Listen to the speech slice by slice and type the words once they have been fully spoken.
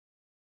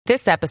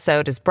This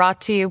episode is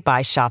brought to you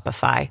by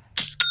Shopify.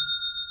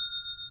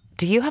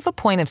 Do you have a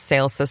point of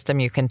sale system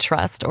you can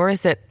trust, or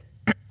is it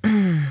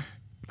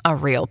a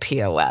real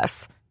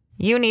POS?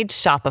 You need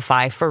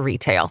Shopify for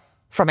retail.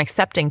 From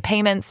accepting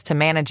payments to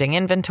managing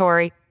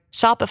inventory,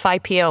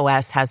 Shopify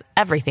POS has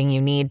everything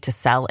you need to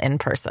sell in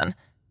person.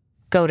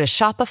 Go to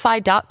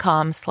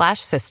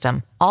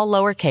shopify.com/system, all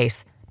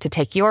lowercase, to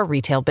take your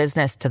retail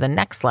business to the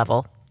next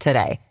level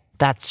today.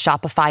 That's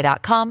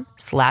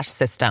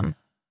shopify.com/system.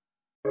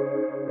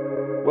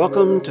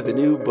 Welcome to the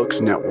New Books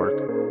Network.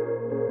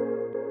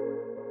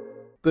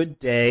 Good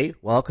day.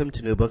 Welcome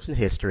to New Books in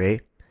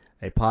History,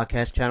 a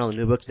podcast channel on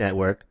the New Books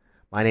Network.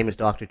 My name is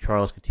Dr.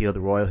 Charles Coutinho of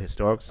the Royal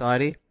Historical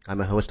Society.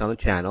 I'm a host on the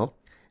channel,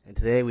 and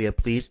today we are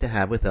pleased to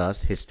have with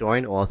us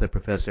historian author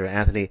Professor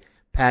Anthony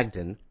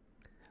Pagden.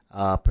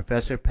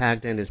 Professor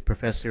Pagden is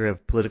Professor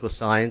of Political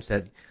Science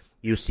at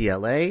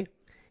UCLA.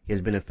 He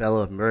has been a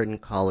Fellow of Merton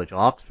College,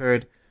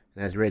 Oxford,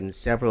 and has written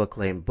several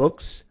acclaimed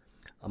books,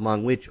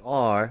 among which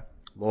are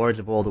Lords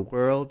of All the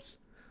Worlds,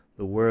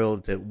 The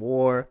World at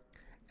War,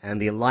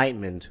 and The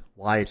Enlightenment,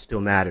 Why It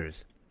Still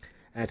Matters.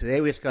 And today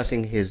we're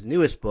discussing his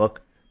newest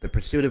book, The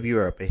Pursuit of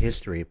Europe, A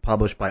History,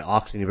 published by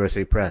Oxford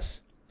University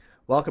Press.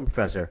 Welcome,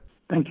 Professor.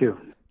 Thank you.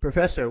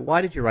 Professor, why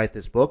did you write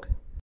this book?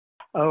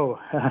 Oh,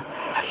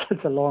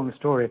 it's a long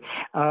story.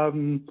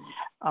 I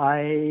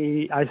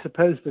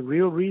suppose the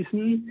real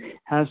reason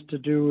has to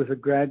do with a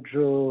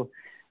gradual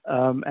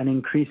and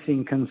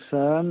increasing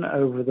concern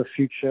over the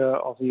future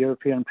of the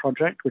European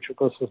project, which of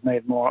course was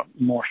made more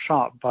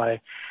sharp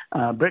by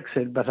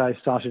Brexit, but I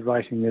started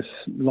writing this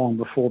long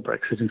before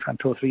Brexit, in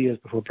fact 2 or 3 years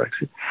before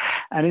Brexit.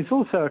 And it's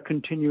also a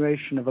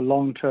continuation of a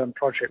long-term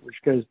project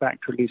which goes back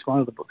to at least one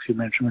of the books you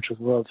mentioned, which was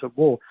Worlds at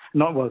War.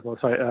 Not Worlds at War,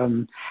 sorry,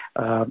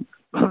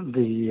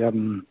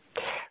 the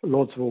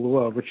Lords of All the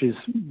World, which is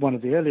one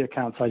of the early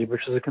accounts I did,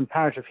 which is a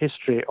comparative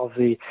history of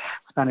the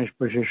Spanish,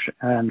 British,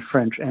 and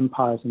French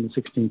empires in the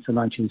 16th and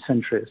 19th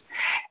centuries.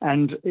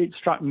 And it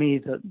struck me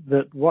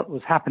that what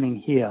was happening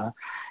here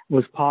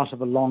was part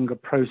of a longer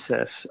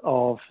process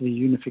of the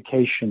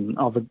unification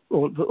of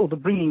or the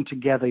bringing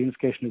together.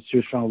 Unification is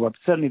too strong a word,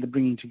 but certainly the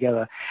bringing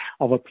together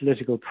of a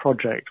political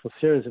project, or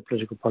series of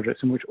political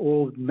projects, in which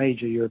all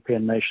major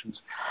European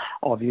nations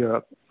of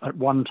Europe at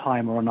one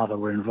time or another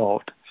were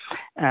involved.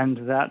 And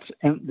that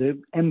the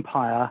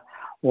empire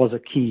was a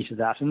key to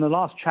that. In the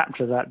last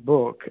chapter of that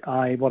book,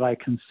 what I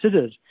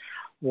considered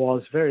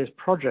was various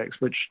projects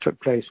which took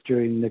place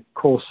during the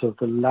course of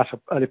the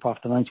early part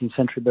of the 19th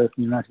century, both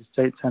in the United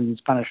States and in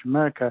Spanish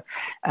America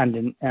and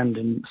in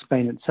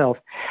Spain itself,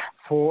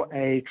 for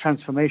a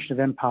transformation of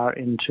empire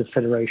into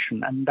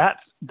federation. And that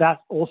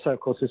also, of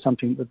course, is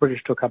something the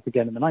British took up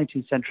again in the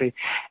 19th century.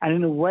 And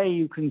in a way,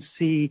 you can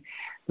see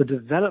the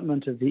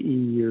development of the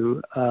EU,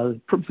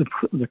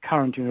 the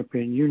current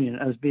European Union,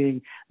 as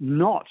being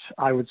not,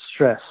 I would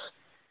stress,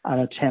 an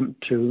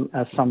attempt to,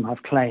 as some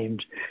have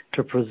claimed,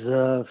 to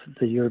preserve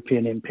the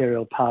European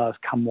imperial powers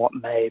come what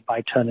may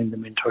by turning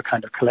them into a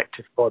kind of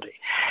collective body,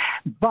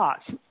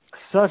 but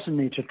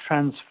certainly to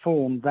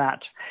transform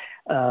that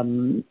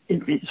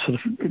sort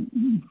of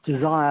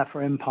desire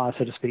for empire,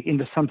 so to speak,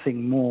 into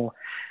something more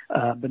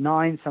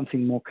benign,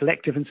 something more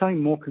collective, and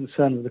something more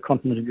concerned with the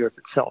continent of Europe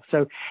itself.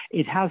 So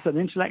it has an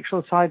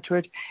intellectual side to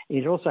it.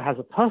 It also has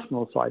a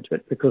personal side to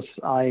it, because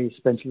I'm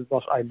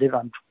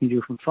talking to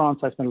you from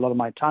France. I spent a lot of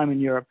my time in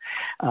Europe.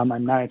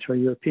 I'm married to a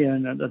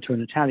European, to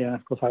an Italian.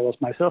 Of course, I was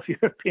myself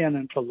European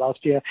until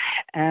last year.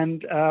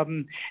 And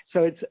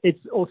so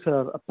it's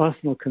also a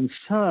personal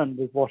concern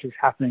with what is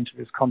happening to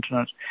this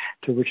continent,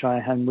 to which I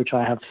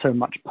have so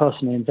much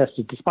personally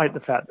invested, despite the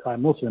fact that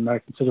I'm also an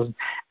American citizen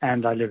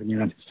and I live in the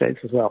United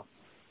States as well.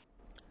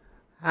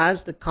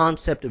 Has the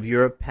concept of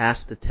Europe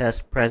passed the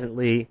test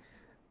presently,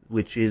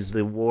 which is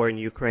the war in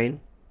Ukraine?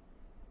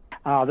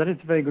 That is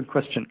a very good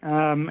question.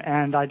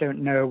 And I don't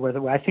know whether,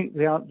 I think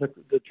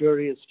the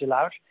jury is still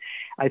out.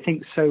 I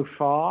think so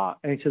far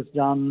it has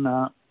done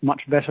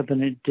much better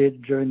than it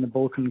did during the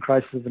Balkan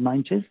crisis of the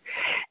 90s.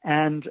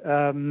 And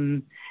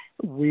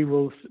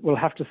we'll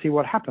have to see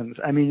what happens.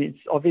 I mean,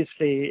 it's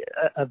obviously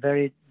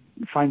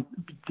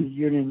the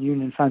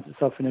Union finds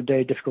itself in a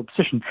very difficult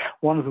position.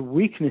 One of the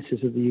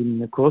weaknesses of the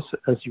Union, of course,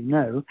 as you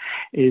know,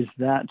 is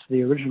that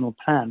the original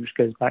plan, which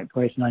goes back to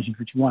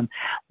 1951,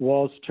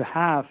 was to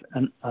have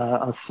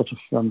a sort of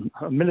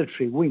a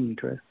military wing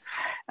to it.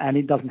 And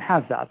it doesn't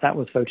have that. That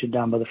was voted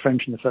down by the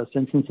French in the first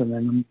instance, and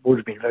then would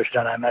have been voted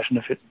down, I imagine,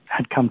 if it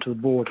had come to the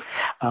board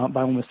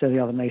by almost every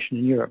other nation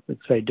in Europe.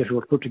 It's very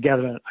difficult to put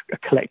together a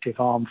collective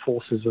armed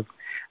forces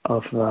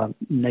of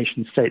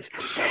nation states.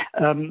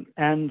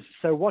 And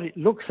so what it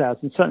looks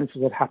at, and certainly this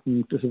is what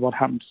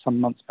happened some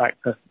months back,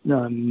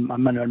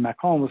 Emmanuel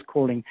Macron was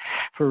calling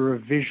for a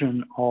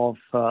revision of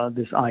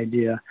this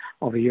idea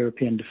of a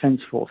European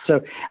defense force.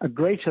 So a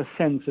greater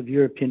sense of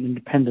European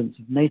independence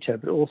of NATO,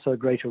 but also a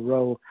greater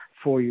role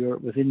for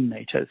Europe within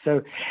NATO.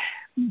 So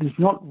there's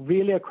not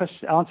really a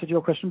answer to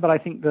your question, but I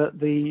think that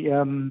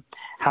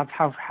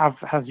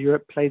has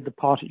Europe played the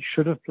part it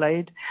should have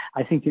played?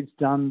 I think it's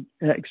done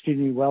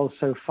extremely well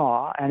so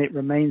far, and it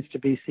remains to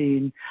be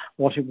seen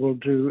what it will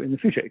do in the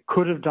future. It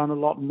could have done a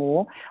lot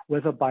more.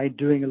 Whether by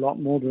doing a lot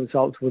more the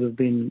results would have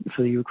been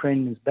for the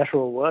Ukrainians better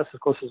or worse, of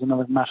course, is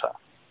another matter.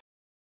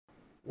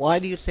 Why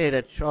do you say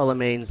that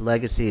Charlemagne's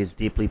legacy is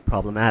deeply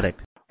problematic?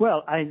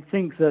 Well, I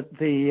think that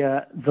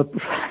the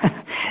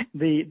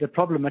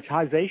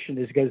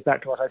problematization goes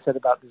back to what I said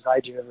about this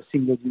idea of a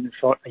single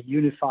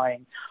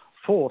unifying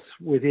force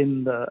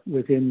within the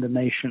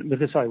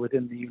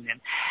union,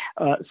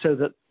 so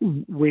that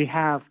we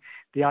have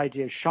the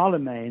idea of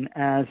Charlemagne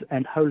as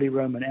an Holy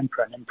Roman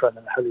Emperor, and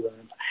the Holy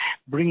Roman Empire,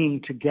 bringing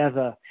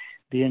together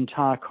the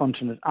entire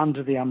continent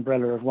under the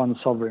umbrella of one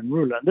sovereign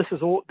ruler. This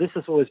has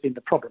always been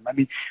the problem. I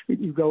mean,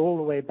 you go all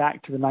the way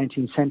back to the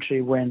 19th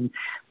century when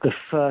the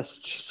first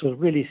sort of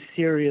really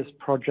serious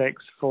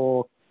projects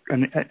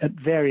at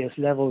various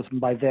levels and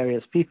by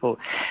various people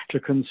to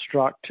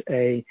construct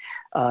a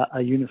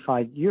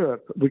unified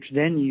Europe, which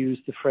then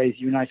used the phrase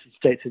United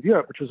States of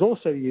Europe, which was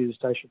also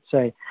used, I should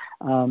say,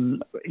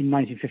 in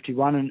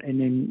 1951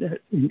 and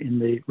in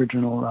the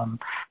original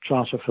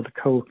charter for the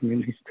coal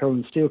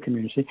and steel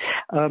community.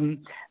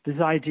 This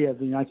idea of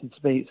the United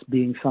States of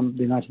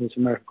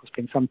America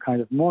being some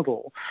kind of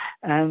model,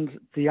 and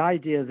the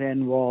idea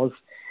then was,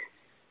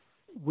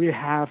 we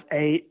have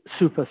a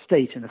super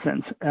state in a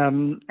sense,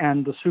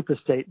 and the super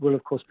state will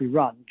of course be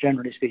run,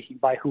 generally speaking,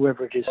 by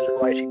whoever it is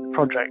writing the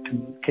project. In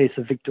the case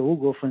of Victor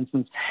Hugo, for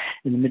instance,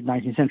 in the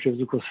mid-19th century, it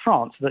was of course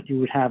France, that you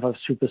would have a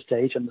super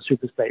state, and the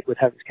super state would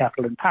have its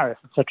capital in Paris,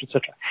 etc.,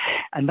 etc.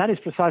 And that is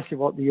precisely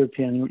what the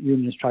European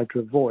Union has tried to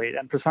avoid,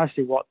 and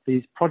precisely what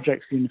these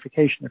projects of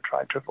unification have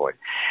tried to avoid.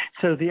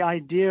 So the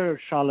idea of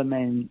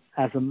Charlemagne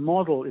as a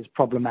model is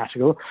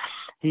problematical.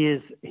 He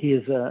is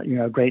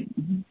a great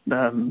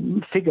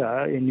figure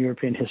in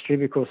European history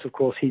because, of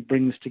course, he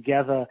brings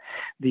together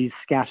these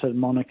scattered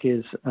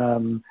monarchies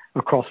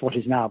across what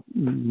is now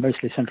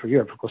mostly Central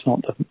Europe, of course,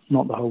 not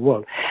the whole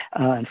world,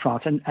 and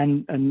France,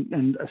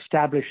 and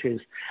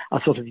establishes a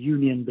sort of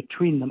union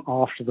between them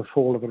after the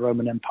fall of the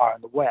Roman Empire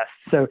in the West.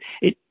 So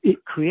it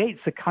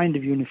creates a kind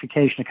of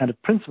unification, a kind of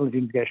principle of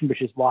unification,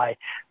 which is why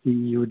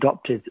you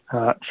adopted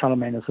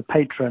Charlemagne as a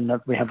patron,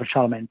 that we have a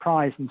Charlemagne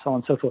Prize, and so on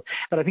and so forth.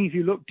 But I think if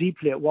you look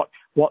deeply at what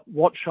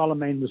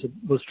Charlemagne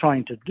was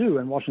trying to do,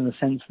 and what in a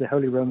sense the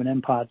Holy Roman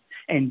Empire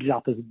ended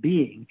up as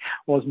being,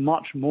 was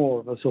much more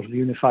of a sort of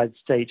unified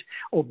state,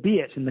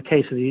 albeit in the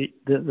case of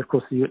of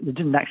course, they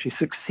didn't actually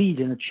succeed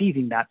in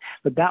achieving that,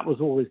 but that was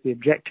always the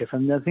objective.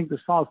 And I think as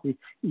far as the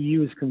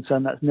EU is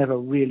concerned, that's never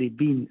really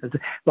been,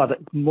 rather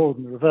more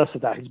than the reverse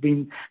of that. It's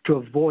been to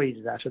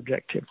avoid that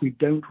objective. We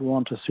don't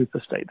want a super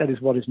state. That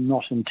is what is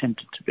not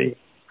intended to be.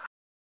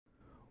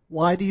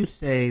 Why do you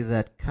say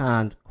that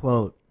Kant,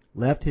 quote,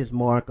 left his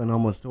mark on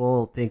almost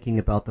all thinking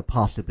about the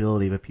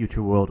possibility of a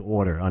future world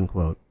order,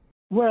 unquote?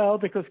 Well,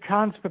 because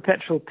Kant's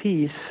Perpetual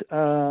Peace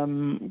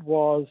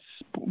was,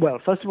 well,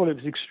 first of all, it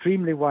was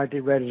extremely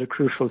widely read at a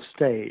crucial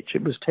stage.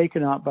 It was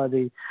taken up by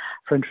the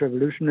French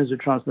Revolutionaries who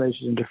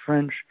translated into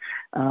French,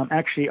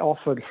 actually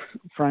offered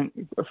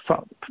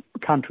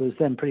Kant, who was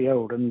then pretty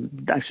old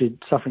and actually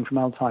suffering from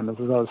Alzheimer's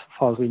as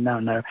far as we now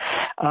know,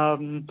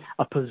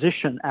 a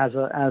position as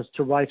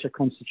to write a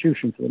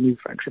constitution for the new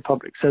French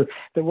Republic. So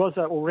there was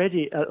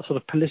already a sort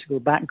of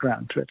political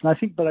background to it. And I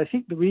think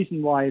the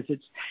reason why is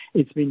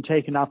it's been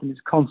taken up, and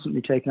it's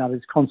constantly taken up,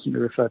 it's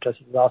constantly referred to as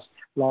the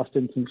last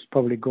instance,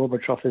 probably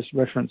Gorbachev is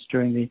referenced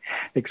during the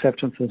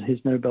acceptance of his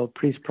Nobel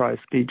Peace Prize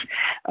speech,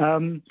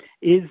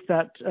 is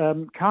that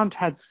Kant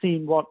had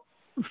seen what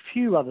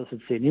few others had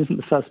seen. He isn't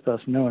the first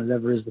person, no one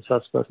ever is the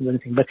first person or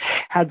anything, but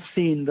had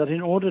seen that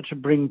in order to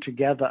bring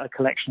together a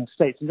collection of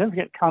states, and don't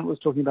forget Kant was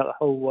talking about the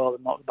whole world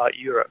and not about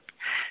Europe,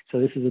 so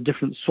this is a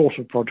different sort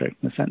of project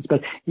in a sense,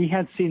 but he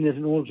had seen that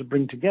in order to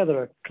bring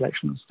together a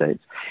collection of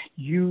states,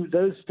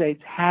 those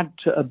states had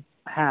to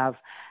have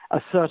a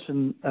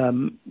certain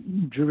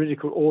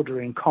juridical order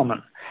in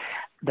common.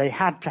 They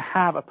had to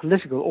have a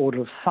political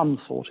order of some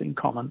sort in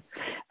common,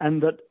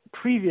 and that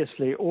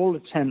previously all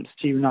attempts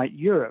to unite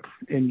Europe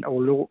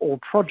or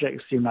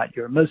projects to unite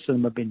Europe, most of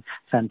them have been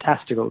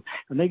fantastical,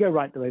 and they go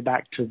right the way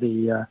back to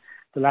the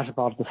latter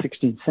part of the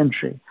 16th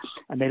century,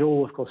 and they'd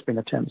all, of course, been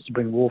attempts to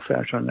bring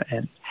warfare to an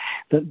end.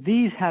 That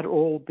these had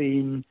all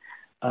been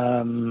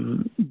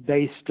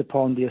based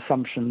upon the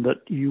assumption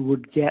that you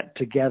would get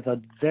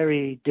together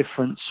very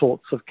different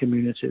sorts of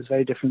communities,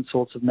 very different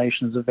sorts of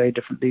nations, of very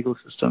different legal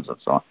systems and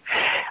so on.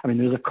 I mean,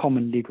 there's a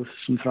common legal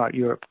system throughout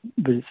Europe,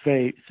 but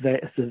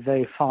it's a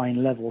very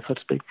fine level, so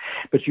to speak.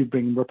 But you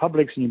bring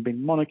republics, and you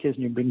bring monarchies,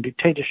 and you bring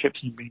dictatorships,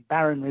 and you bring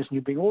baronries, and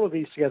you bring all of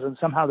these together, and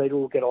somehow they'd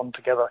all get on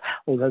together,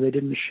 although they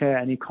didn't share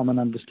any common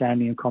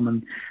understanding, a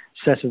common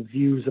set of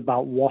views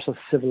about what a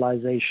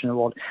civilization,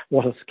 or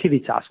what a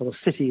civitas, what a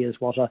city is,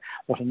 what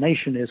a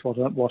nation is,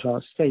 what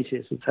a state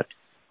is, etc.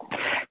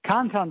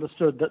 Kant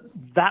understood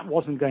that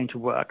wasn't going to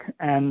work,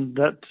 and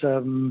that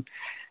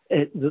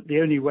the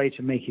only way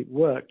to make it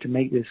work, to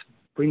make this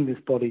bring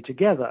this body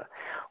together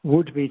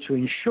would be to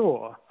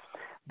ensure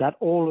that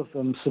all of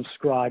them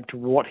subscribed to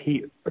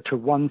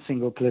one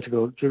single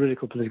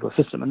juridical political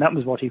system, and that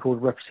was what he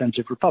called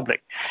representative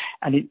republic.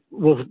 And it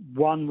was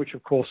one which,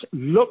 of course,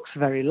 looks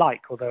very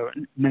like, although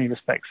in many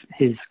respects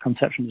his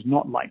conception is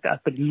not like that,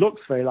 but it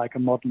looks very like a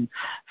modern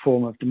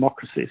form of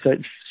democracy. So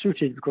it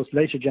suited, of course,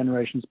 later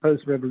generations,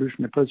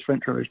 post-revolution and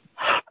post-French Revolution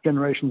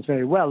generations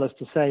very well, as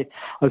to say,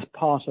 as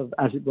part of,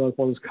 as it were,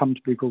 what has come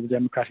to be called the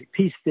democratic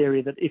peace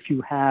theory, that if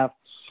you have,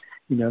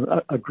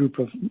 a group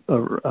of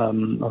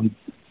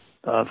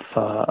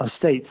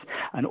states,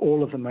 and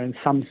all of them are in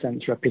some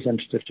sense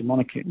representative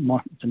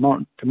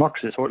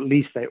democracies, or at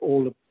least they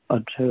all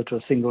adhere to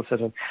a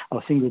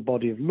single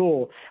body of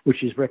law,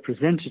 which is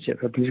representative,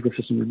 a political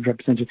system is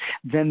representative,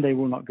 then they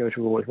will not go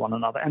to war with one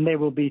another, and they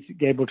will be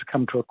able to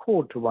come to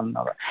accord to one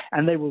another,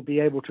 and they will be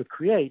able to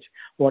create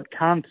what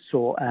Kant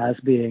saw as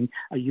being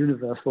a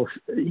universal.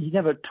 He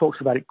never talks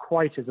about it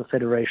quite as a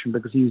federation,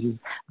 because he uses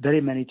very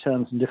many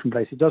terms in different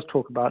places. He does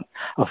talk about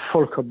a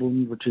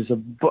Völkerbund, which is a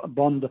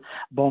bond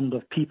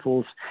of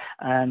peoples,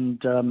 and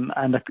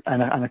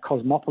a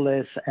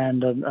cosmopolis,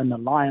 and an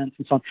alliance,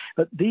 and so on.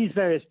 But these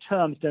various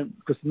terms don't,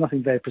 because there's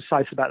nothing very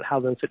precise about how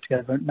they'll fit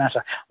together, don't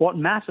matter. What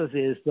matters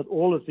is that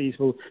all of these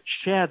will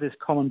share this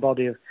common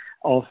body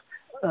of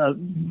I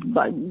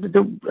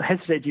don't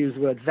hesitate to use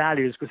the word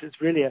values, because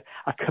it's really a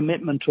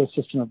commitment to a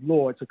system of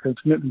law. It's a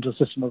commitment to a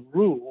system of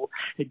rule.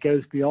 It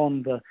goes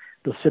beyond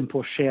the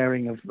simple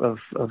sharing of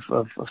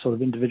sort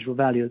of individual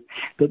values.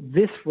 But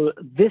this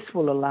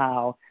will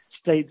allow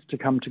states to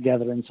come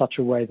together in such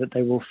a way that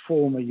they will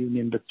form a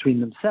union between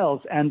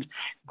themselves, and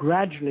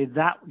gradually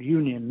that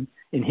union,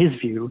 in his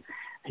view,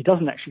 he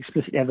doesn't actually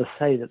explicitly ever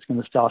say that's going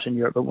to start in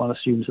Europe, but one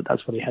assumes that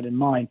that's what he had in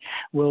mind.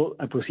 Will,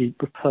 of course, he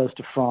refers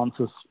to France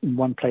as, in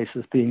one place,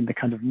 as being the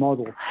kind of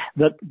model.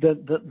 That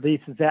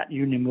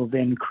union will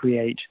then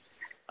create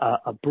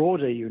a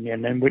broader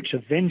union in which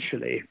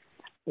eventually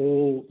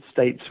all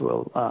states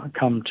will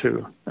come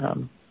to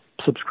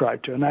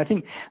subscribe to. And I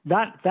think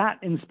that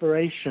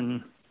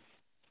inspiration,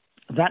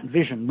 that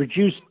vision,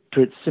 reduced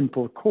to its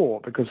simple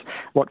core, because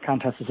what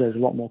Kant has to say is a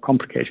lot more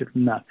complicated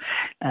than that,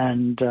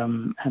 and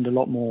a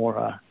lot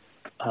more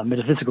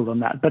metaphysical than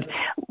that. But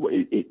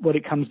what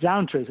it comes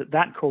down to is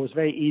that core is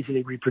very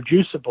easily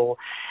reproducible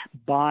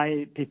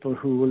by people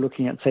who were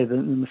looking at, say,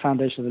 the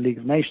foundation of the League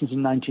of Nations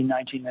in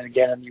 1919, and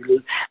again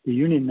the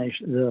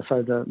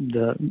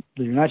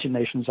United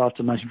Nations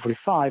after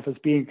 1945, as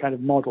being kind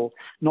of model.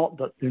 Not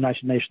that the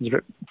United Nations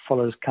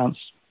follows Kant's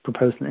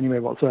proposed in any way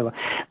whatsoever,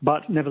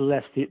 but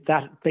nevertheless,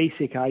 that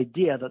basic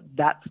idea that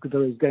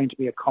there is going to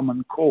be a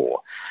common core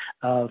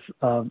of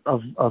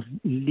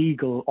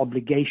legal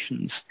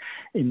obligations.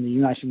 In the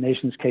United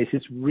Nations case,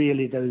 it's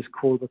really the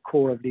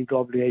core of legal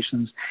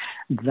obligations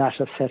that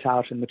are set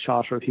out in the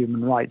Charter of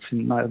Human Rights of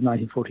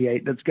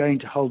 1948, that's going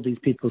to hold these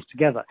peoples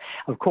together.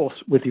 Of course,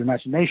 with the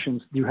United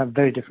Nations, you have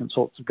very different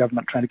sorts of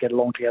government trying to get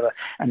along together,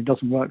 and it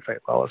doesn't work very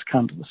well, as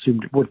Kant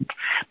assumed it wouldn't.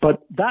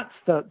 But that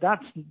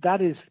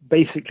is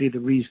basically the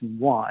reason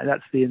why.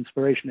 That's the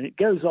inspiration, and it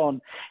goes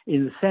on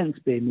in the sense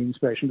being the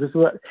inspiration.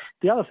 Because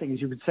the other thing is,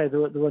 you could say there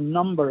were a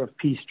number of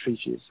peace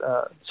treaties,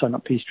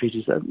 not peace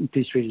treaties,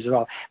 peace treaties there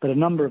are, but a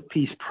number of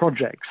peace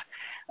projects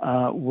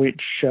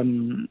which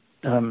Kant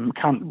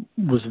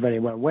was very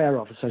well aware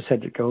of. As I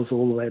said, it goes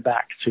all the way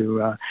back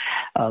to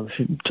the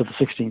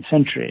 16th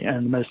century,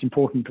 and the most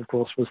important, of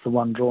course, was the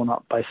one drawn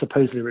up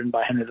supposedly written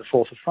by Henry IV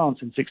of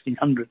France in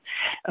 1600,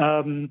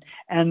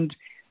 and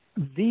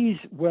these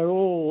were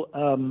all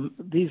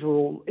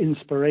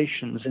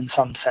inspirations in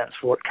some sense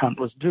for what Kant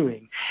was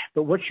doing.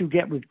 But what you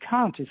get with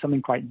Kant is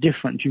something quite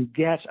different. You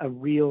get a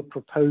real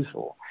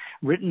proposal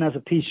written as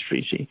a peace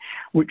treaty,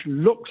 which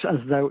looks as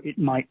though it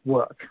might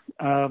work.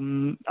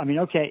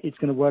 It's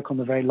going to work on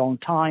the very long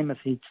time. As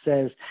he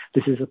says,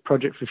 this is a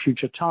project for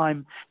future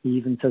time. He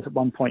even says at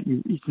one point,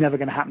 it's never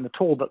going to happen at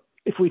all, but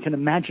if we can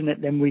imagine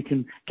it, then we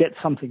can get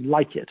something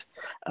like it.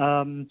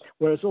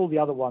 Whereas all the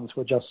other ones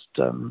were just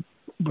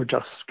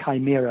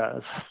chimera,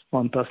 as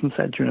one person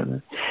said,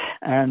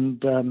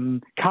 And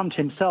Kant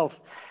himself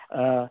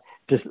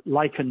just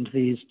likened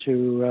these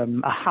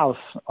to a house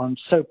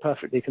so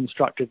perfectly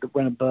constructed that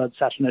when a bird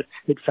sat in it,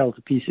 it fell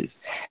to pieces.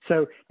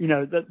 So,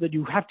 that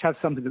you have to have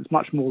something that's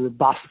much more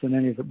robust than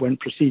any that went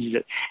preceded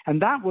it.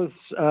 And that was,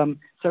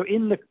 so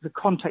in the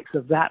context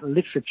of that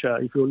literature,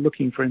 if you're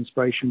looking for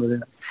inspiration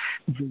within it,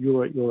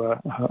 you're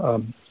a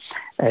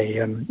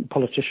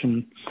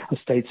politician, a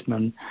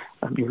statesman,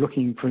 you're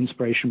looking for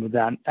inspiration with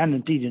that, and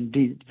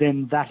indeed,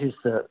 then that is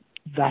the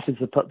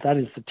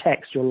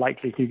text you're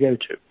likely to go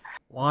to.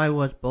 Why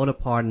was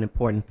Bonaparte an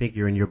important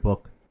figure in your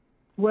book?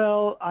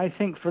 Well, I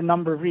think for a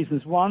number of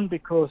reasons. One,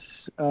 because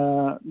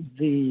let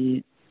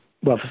me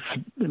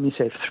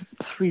say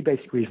three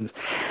basic reasons.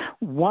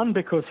 One,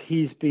 because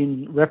he's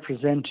been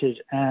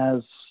represented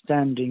as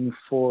standing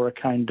for a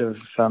kind of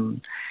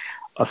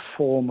a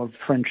form of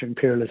French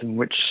imperialism,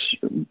 which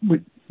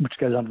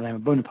goes under the name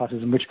of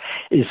Bonapartism, which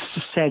is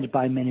said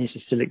by many to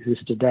still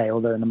exist today,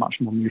 although in a much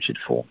more muted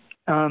form.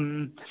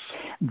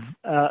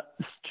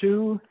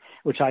 Two,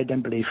 which I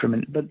don't believe for a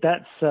minute, but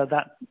that's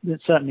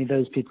certainly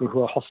those people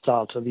who are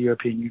hostile to the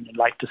European Union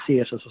like to see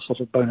it as a sort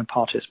of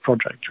Bonapartist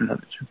project.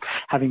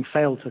 Having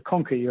failed to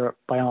conquer Europe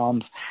by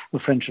arms, the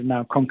French have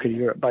now conquered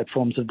Europe by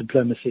forms of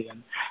diplomacy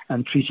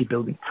and treaty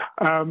building.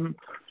 The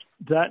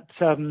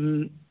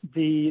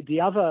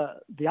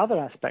other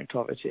aspect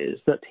of it is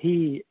that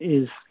he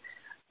is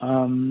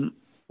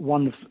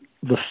one of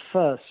the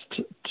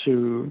first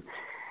to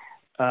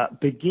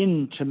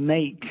begin to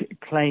make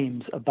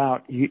claims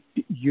about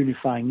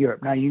unifying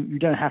Europe. Now, you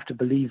don't have to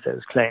believe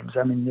those claims.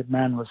 I mean, the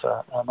man was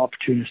an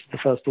opportunist of the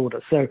first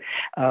order. So,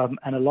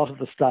 and a lot of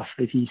the stuff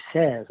that he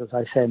says, as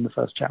I say in the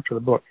first chapter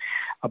of the book,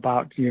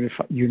 about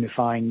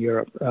unifying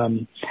Europe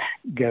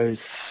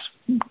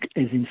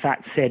is in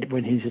fact said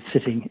when he's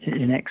sitting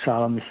in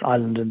exile on this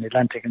island in the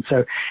Atlantic, and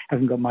so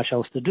hasn't got much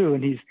else to do.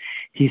 And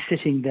he's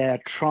sitting there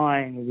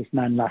trying with this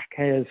man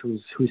Lascaires,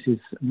 who's his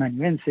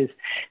amanuensis,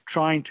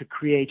 trying to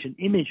create an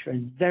image for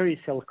him, very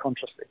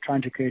self-consciously,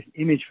 trying to create an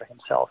image for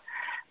himself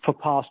for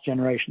past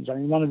generations. I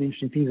mean, one of the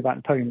interesting things about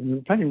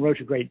Napoleon wrote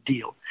a great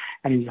deal,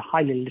 and he's a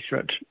highly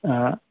literate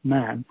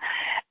man.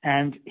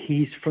 And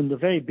he's, from the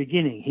very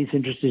beginning, he's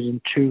interested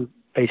in two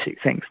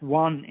basic things.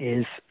 One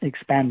is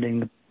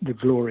expanding the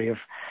glory of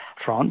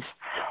France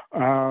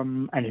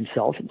and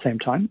himself at the same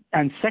time.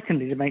 And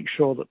secondly, to make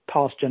sure that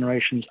past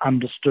generations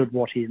understood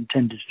what he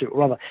intended to do.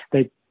 Or rather,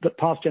 that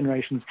past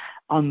generations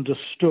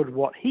understood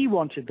what he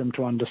wanted them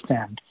to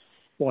understand,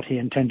 what he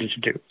intended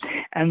to do.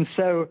 And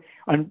so,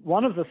 and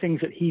one of the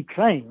things that he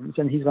claims,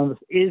 and he's one of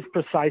this, is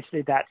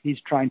precisely that he's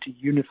trying to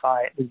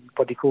unify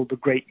what he called the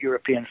great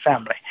European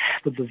family.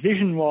 That the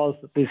vision was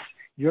that this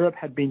Europe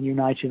had been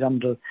united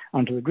under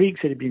the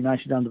Greeks, it had been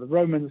united under the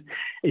Romans,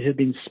 it had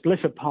been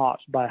split apart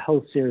by a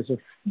whole series of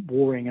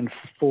warring and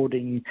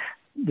fording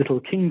little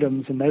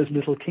kingdoms, and those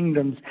little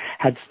kingdoms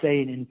had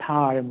stayed in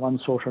power in one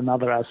sort or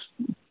another as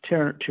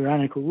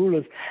tyrannical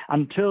rulers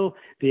until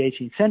the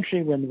 18th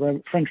century, when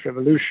the French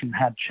Revolution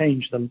had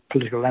changed the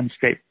political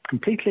landscape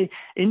completely,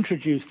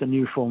 introduced a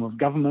new form of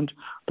government,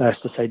 that is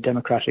to say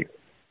democratic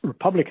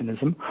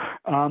republicanism,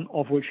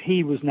 of which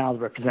he was now the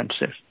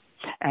representative.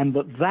 And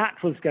that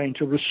was going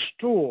to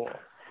restore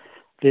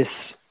this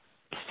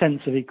sense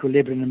of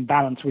equilibrium and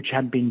balance which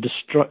had been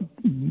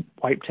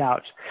wiped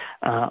out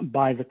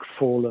by the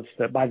fall of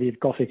by the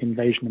Gothic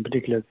invasion, in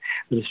particular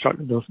the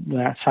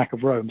attack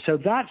of Rome. So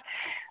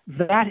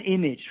that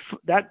image,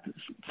 that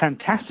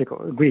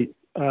fantastical,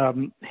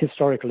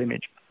 historical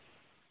image,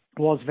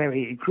 was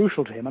very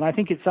crucial to him. And I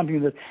think it's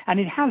something that, and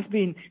it has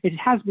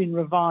been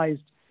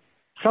revised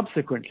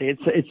subsequently.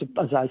 It's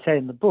as I say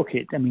in the book,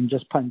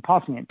 just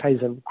passing, it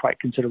plays a quite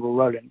considerable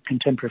role in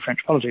contemporary French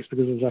politics,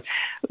 because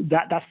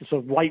that's the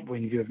sort of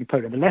right-wing view of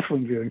Napoleon. The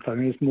left-wing view of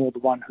Napoleon is more the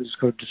one who's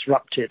sort of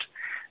disrupted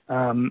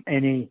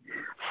any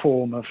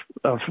form of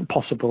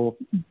possible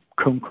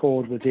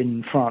concord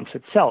within France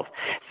itself.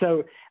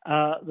 So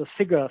the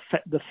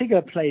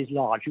figure plays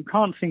large. You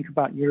can't think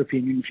about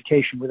European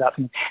unification without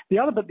thinking. The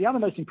other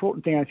most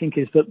important thing, I think,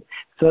 is that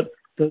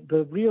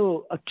the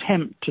real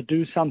attempt to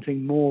do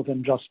something more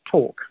than just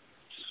talk,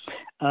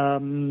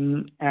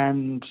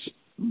 and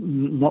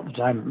not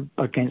that I'm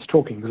against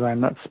talking, because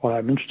that's what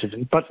I'm interested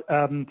in, but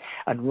and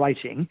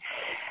writing,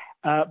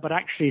 but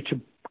actually to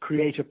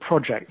create a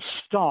project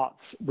starts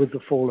with the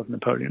fall of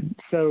Napoleon.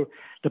 So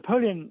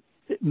Napoleon,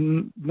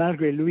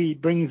 malgré lui,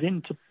 brings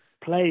into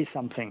play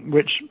something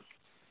which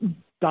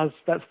that's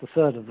the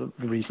third of the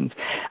reasons.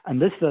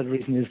 And this third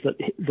reason is that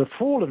the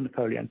fall of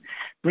Napoleon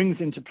brings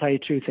into play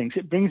two things.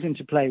 It brings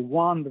into play,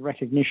 one, the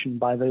recognition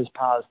by those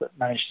powers that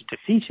managed to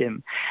defeat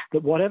him,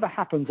 that whatever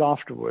happens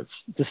afterwards,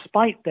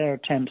 despite their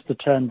attempts to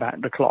turn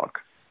back the clock,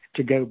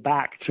 to go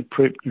back to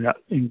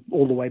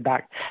all the way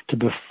back to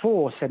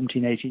before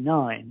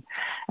 1789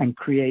 and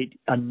create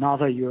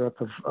another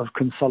Europe of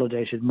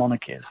consolidated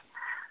monarchies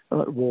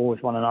at war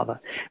with one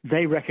another,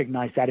 they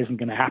recognize that isn't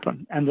going to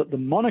happen, and that the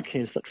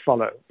monarchies that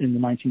follow in the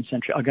 19th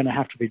century are going to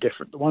have to be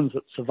different. The ones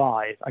that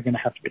survive are going to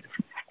have to be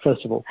different,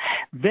 first of all.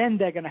 Then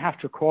they're going to have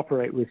to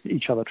cooperate with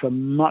each other to a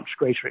much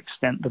greater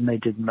extent than they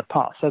did in the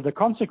past. So the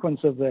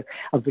consequence of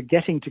the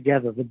getting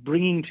together, the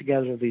bringing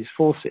together of these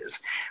forces,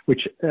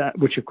 which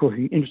of course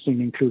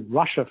interestingly include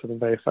Russia for the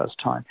very first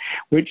time,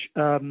 which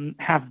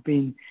have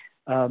been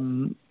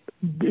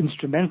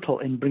instrumental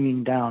in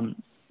bringing down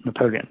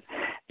Napoleon,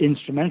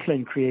 instrumental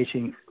in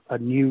creating a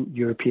new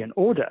European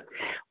order,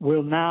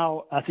 will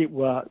now, as it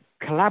were,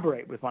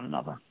 collaborate with one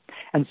another.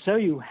 And so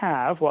you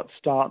have what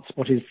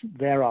is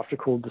thereafter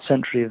called the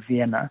Century of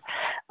Vienna,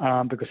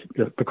 because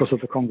of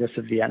the Congress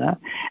of Vienna,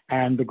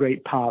 and the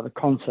great power, the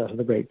concert of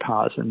the great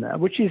powers in there,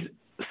 which is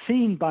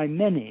seen by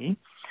many,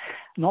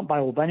 not by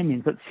all by any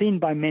means, but seen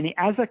by many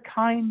as a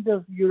kind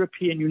of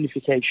European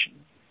unification.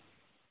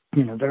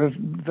 There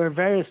are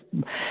various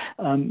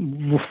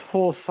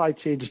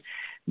foresighted,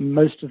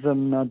 most of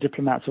them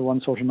diplomats of one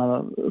sort or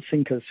another,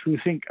 thinkers, who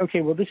think, okay,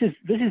 well, this is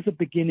the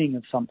beginning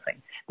of something.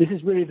 This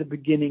is really the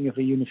beginning of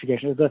a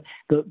unification.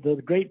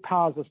 The great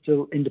powers are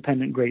still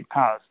independent great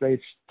powers. There's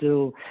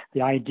still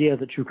the idea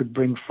that you could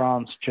bring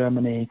France,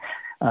 Germany,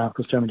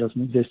 because Germany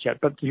doesn't exist yet.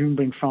 But you can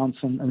bring France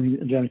and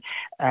Germany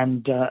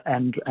and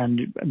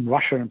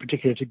Russia in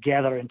particular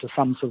together into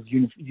some sort of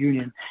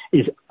union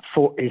is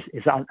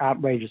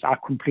outrageous,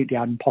 completely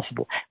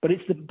impossible. But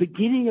it's the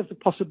beginning of the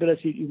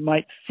possibility that you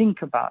might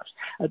think about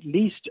at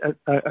least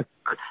a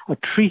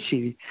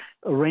treaty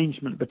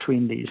arrangement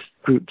between these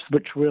groups,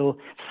 which will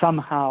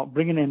somehow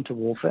bring an end to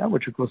warfare,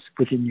 which of course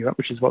within Europe,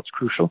 which is what's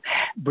crucial,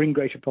 bring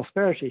greater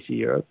prosperity to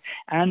Europe,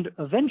 and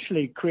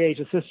eventually create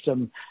a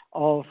system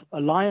of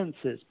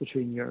alliances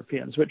between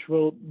Europeans, which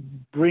will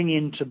bring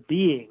into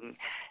being,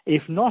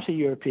 if not a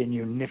European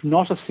Union, if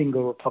not a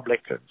single republic,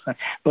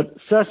 but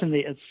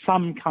certainly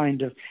some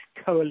kind of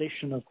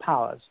coalition of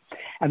powers.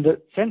 And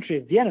the Century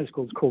of Vienna is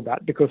called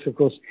that because, of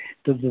course,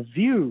 the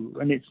view,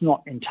 and it's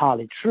not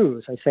entirely true,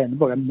 as I say in the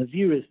book, I mean, the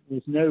view is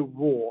there's no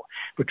war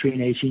between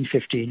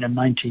 1815 and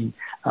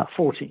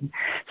 1914.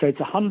 So it's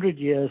 100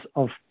 years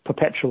of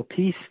perpetual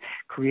peace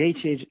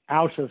created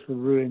out of the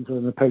ruins of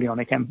the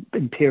Napoleonic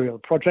imperial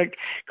project,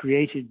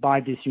 created by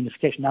this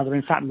unification. Now, there are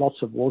in fact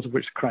lots of wars, of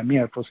which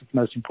Crimea, of course, is the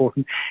most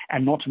important,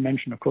 and not to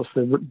mention, of course,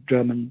 the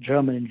German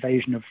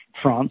invasion of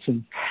France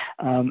and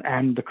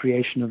the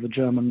creation of the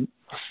German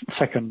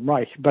Second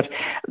Reich. But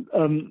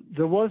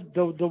the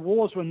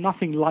wars were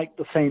nothing like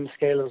the same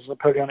scale as the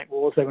Napoleonic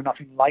Wars. They were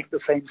nothing like the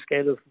same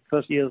scale as the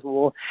First Years'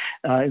 War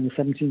in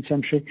the 17th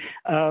century.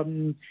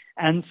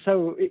 And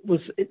so it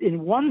was,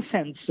 in one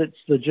sense, it's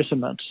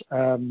legitimate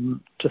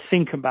to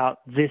think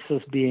about this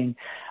as being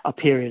a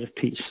period of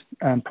peace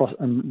and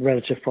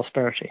relative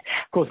prosperity.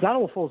 Of course, that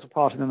all falls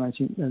apart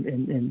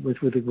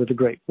with the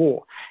Great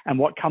War. And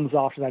what comes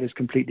after that is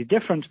completely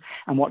different.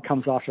 And what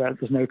comes after that,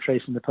 there's no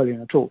trace of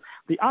Napoleon at all.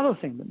 The other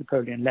thing that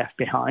Napoleon left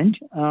behind,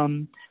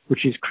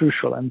 which is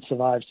crucial and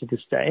survives to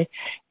this day,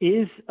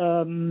 is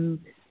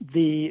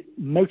the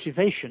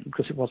motivation,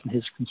 because it wasn't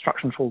his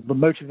construction at all, the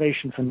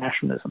motivation for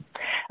nationalism.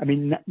 I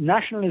mean,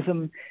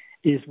 nationalism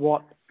is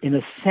what, in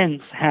a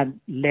sense, had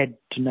led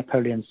to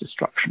Napoleon's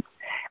destruction.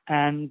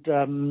 And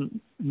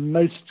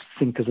most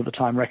thinkers at the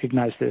time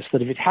recognized this,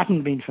 that if it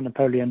hadn't been for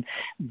Napoleon,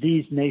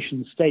 these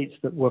nation states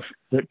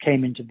that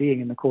came into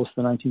being in the course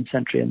of the 19th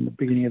century and the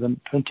beginning of the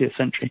 20th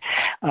century,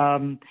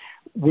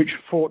 which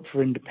fought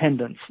for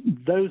independence,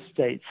 those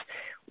states,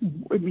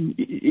 I mean,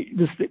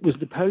 it was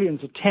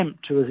Napoleon's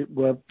attempt to, as it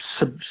were,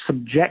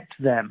 subject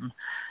them,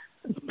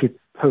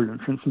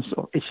 Poland, for instance,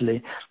 or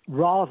Italy,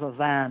 rather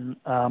than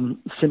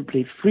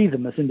simply free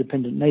them as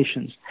independent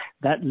nations,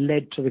 that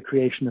led to the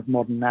creation of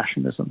modern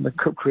nationalism. The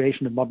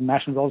creation of modern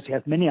nationalism obviously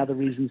has many other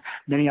reasons,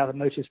 many other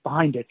motives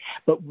behind it.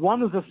 But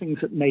one of the things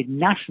that made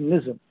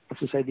nationalism, as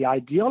to say the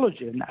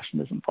ideology of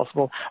nationalism,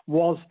 possible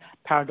was,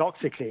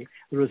 paradoxically,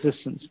 the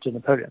resistance to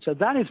Napoleon. So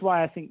that is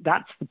why I think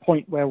that's the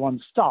point where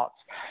one starts.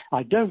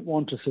 I don't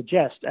want to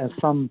suggest, as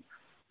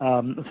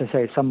I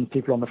say, some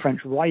people on the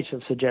French right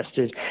have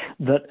suggested,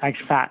 that in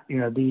fact,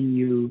 the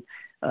EU,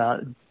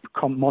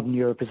 modern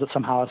Europe, is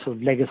somehow a sort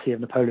of legacy of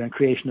Napoleon,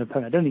 creation of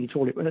Napoleon. I don't think it's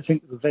all. I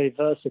think the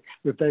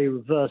very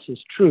reverse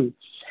is true.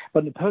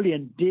 But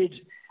Napoleon did,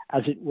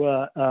 as it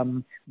were,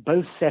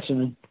 both set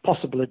a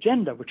possible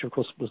agenda, which of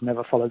course was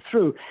never followed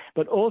through,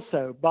 but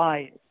also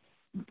by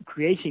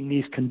creating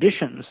these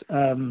conditions,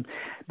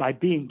 by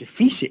being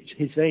defeated,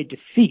 his very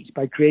defeat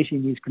by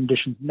creating these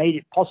conditions made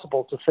it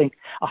possible to think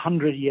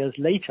 100 years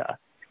later,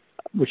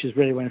 which is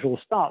really when it all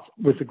starts,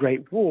 with the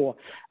Great War,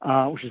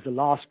 which is the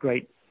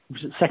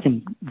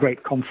second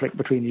great conflict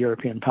between the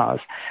European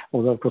powers,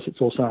 although of course it's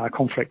also a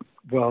conflict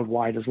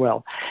worldwide as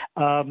well,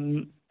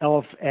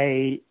 of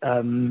a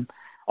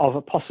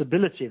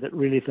possibility that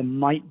really there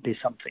might be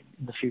something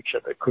in the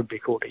future that could be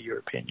called a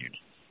European Union.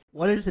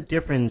 What is the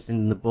difference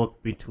in the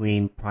book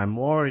between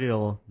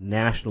primordial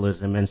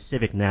nationalism and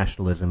civic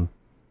nationalism?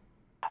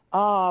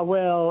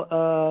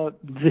 The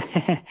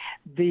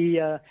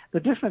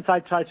difference I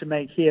try to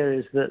make here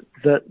is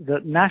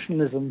that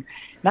nationalism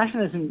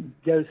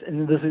goes,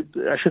 and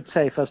I should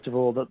say first of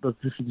all that the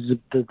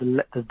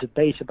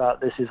debate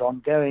about this is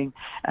ongoing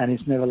and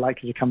it's never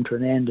likely to come to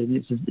an end, and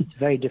it's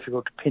very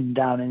difficult to pin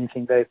down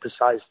anything very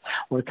precise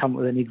or to come up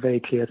with any very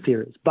clear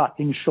theories. But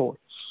in short,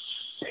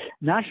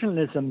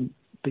 nationalism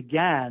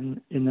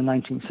began in the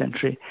 19th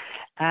century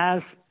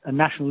as a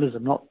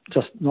nationalism, not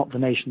the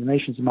nation. The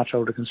nation is a much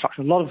older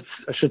construction. A lot of,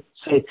 I should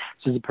say,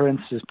 this is a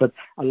parenthesis, but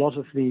a lot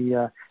of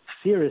the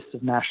theorists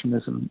of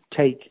nationalism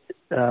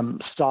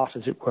start,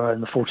 as it were,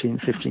 in the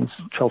 14th, 15th,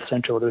 12th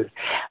century,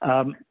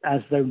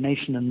 as though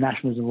nation and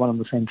nationalism are one and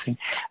the same thing.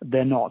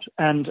 They're not.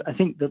 And I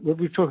think that when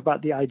we talk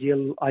about the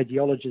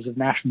ideologies of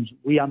nationalism,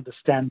 we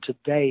understand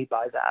today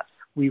by that.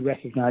 We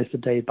recognize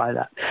today by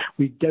that.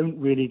 We don't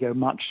really go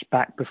much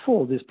back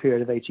before this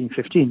period of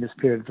 1815, this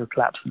period of the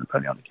collapse of the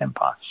Napoleonic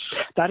Empire.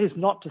 That is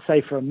not to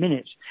say for a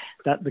minute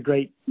that the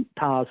great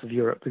powers of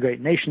Europe, the great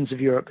nations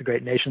of Europe, the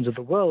great nations of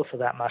the world for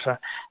that matter,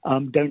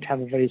 don't have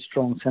a very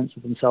strong sense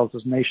of themselves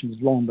as nations.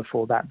 Long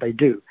before that they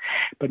do.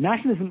 But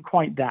nationalism isn't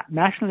quite that.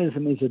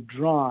 Nationalism is a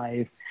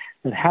drive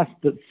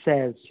that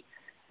says,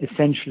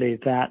 essentially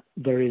that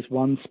there is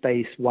one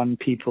space, one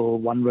people,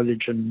 one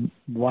religion,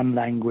 one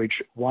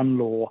language, one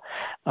law,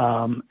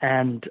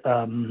 and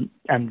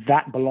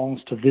that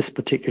belongs to this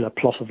particular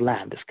plot of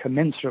land. It's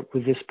commensurate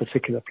with this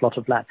particular plot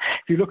of land.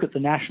 If you look at the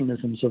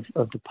nationalisms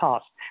of the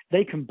past,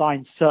 they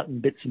combine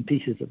certain bits and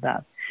pieces of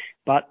that.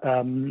 But,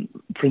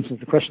 for instance,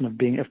 the question of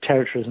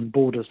territories and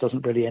borders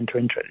doesn't really enter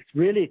into it. It's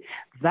really,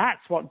 that's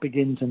what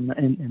begins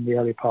in the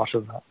early part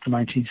of the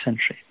 19th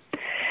century.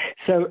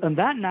 So, and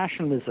that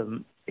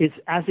nationalism is,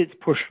 as it's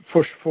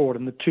pushed forward,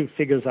 and the two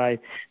figures I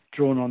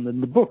drawn on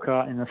in the book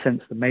are, in a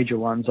sense, the major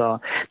ones are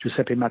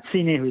Giuseppe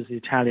Mazzini, who is the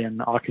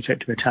Italian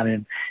architect of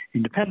Italian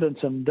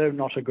independence, and though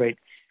not a great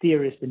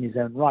theorist in his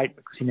own right,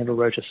 because he never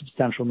wrote a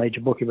substantial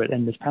major book, he wrote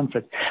endless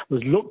pamphlets,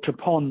 was looked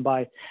upon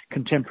by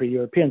contemporary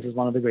Europeans as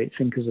one of the great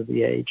thinkers of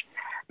the age,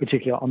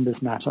 particularly on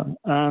this matter.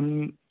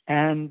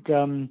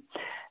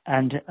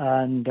 And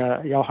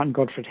Johann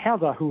Gottfried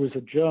Herder, who was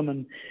a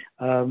German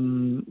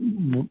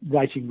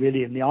writing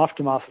really in the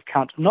aftermath of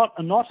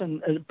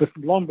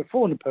long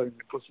before Napoleon,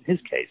 of course, in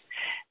his case,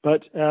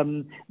 but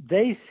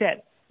they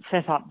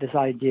set up this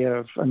idea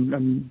of,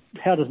 and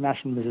Herder's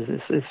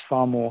nationalism is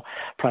far more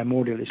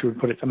primordial, as we would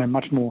put it. I mean,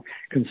 much more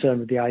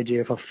concerned with the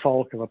idea of a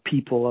folk, of a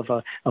people, of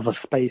a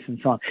space, and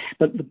so on.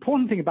 But the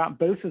important thing about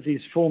both of these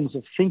forms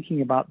of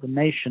thinking about the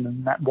nation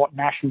and what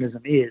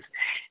nationalism is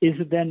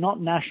that they're not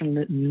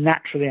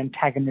naturally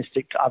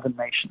antagonistic to other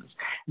nations.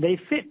 They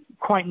fit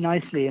quite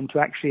nicely with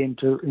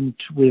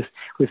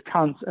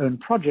Kant's own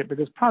project,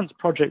 because Kant's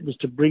project was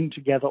to bring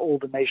together all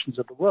the nations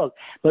of the world,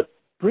 but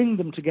bring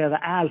them together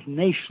as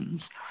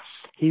nations.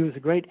 He was a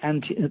great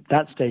at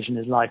that stage in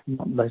his life,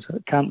 not later.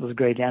 Kant was a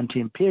great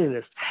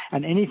anti-imperialist,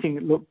 and anything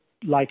that looked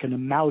like an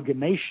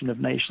amalgamation of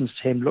nations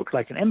to him looked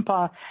like an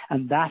empire,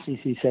 and that, as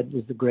he said,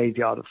 was the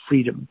graveyard of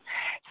freedom.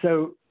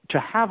 So to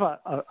have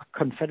a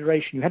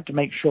confederation, you had to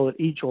make sure that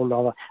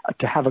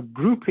to have a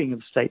grouping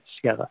of states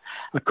together,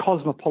 a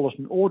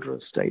cosmopolitan order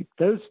of states,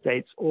 those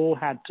states all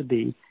had to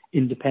be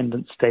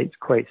independent states,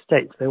 qua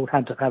states. They all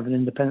had to have an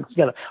independence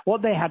together.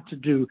 What they had to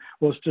do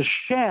was to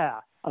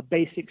share a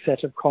basic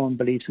set of common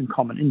beliefs and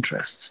common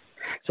interests.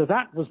 So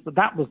that was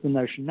the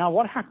notion. Now,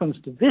 what happens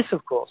to this,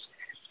 of course,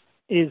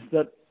 is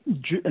that,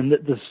 and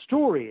that the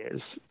story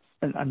is,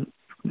 and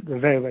the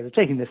very way of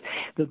taking this,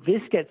 that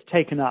this gets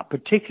taken up,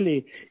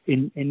 particularly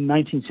in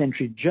 19th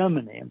century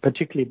Germany, and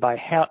particularly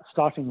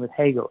starting with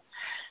Hegel,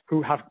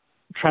 who have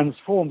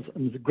transforms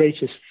and he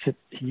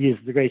is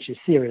the greatest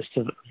theorist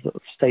of the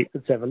state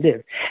that's ever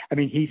lived. I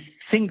mean, he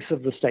thinks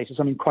of the state as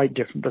something quite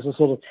different, as a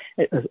sort of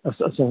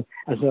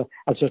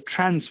as a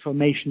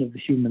transformation of the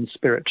human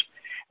spirit,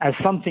 as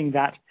something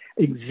that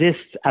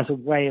exists as a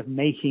way of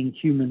making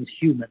humans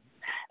human,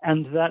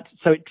 and that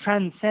so it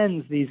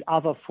transcends these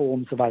other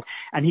forms of life,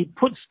 and he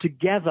puts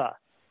together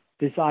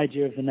this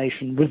idea of the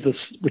nation with the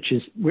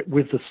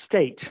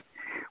state,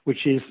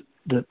 which is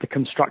the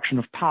construction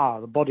of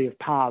power, the body of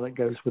power that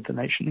goes with the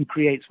nation, and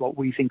creates what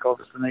we think of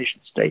as the nation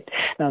state.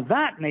 Now,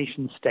 that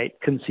nation state,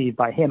 conceived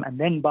by him and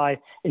then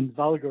in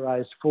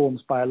vulgarized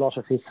forms by a lot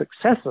of his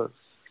successors,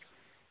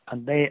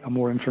 and they are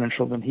more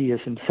influential than he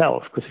is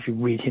himself, because if you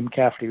read him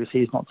carefully, you see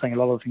he's not saying a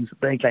lot of things that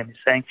they claim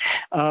he's saying.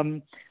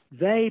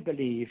 They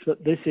believe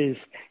that this is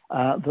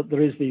that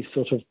there is these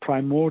sort of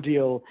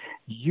primordial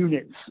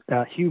units,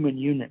 human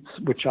units,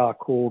 which are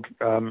called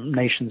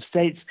nation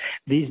states.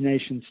 These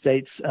nation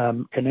states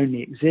can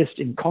only exist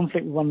in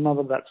conflict with one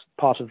another. That's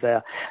part of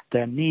their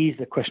needs.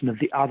 The question of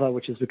the other,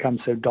 which has become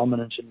so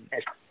dominant in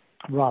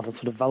rather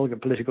sort of vulgar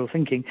political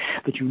thinking,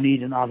 that you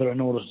need an other in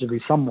order to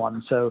be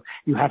someone. So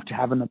you have to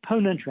have an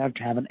opponent, you have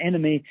to have an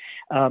enemy.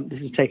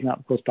 This is taken up,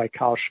 of course, by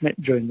Carl Schmitt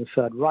during the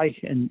Third Reich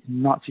in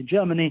Nazi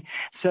Germany.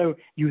 So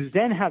you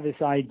then have this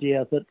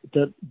idea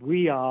that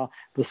we are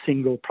the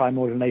single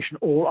primordial nation.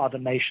 All other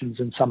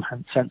nations, in some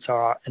sense,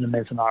 are our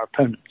enemies and our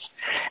opponents.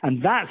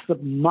 And that's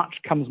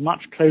comes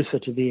much closer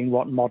to being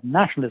what modern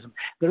nationalism.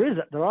 There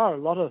are a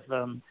lot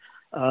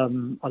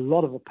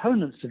of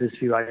opponents to this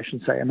view, I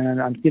should say. I mean,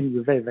 I'm giving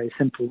you a very, very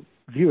simple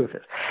view of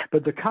it.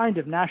 But the kind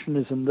of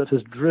nationalism that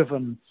has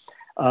driven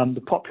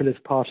the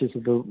populist parties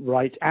of the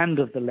right and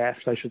of the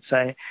left, I should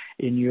say,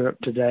 in Europe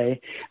today,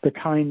 the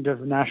kind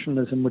of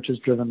nationalism which has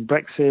driven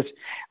Brexit,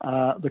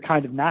 the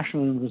kind of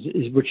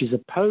nationalism which is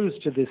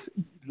opposed to this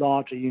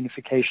larger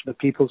unification of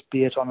peoples,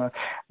 be it on a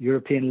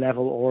European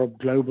level or a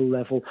global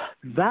level,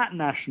 that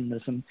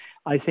nationalism,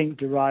 I think,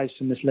 derives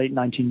from this late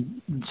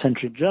 19th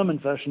century German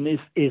version,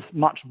 is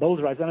much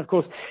bolderized and, of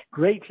course,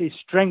 greatly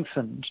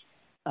strengthened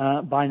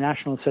by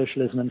National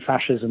Socialism and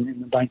fascism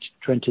in the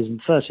 1920s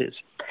and 30s.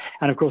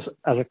 And, of course,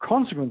 as a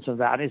consequence of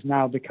that, it's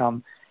now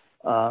become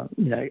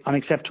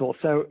unacceptable.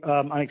 So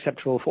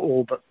unacceptable for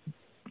all but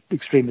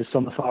extremists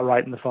on the far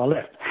right and the far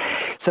left.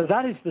 So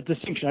that is the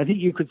distinction. I think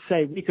you could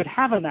say we could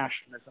have a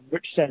nationalism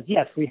which says,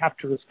 yes, we have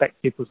to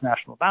respect people's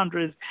national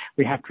boundaries,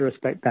 we have to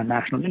respect their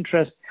national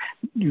interests,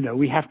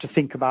 we have to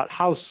think about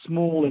how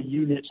small a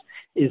unit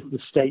is the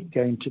state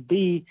going to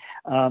be,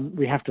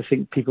 we have to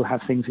think people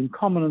have things in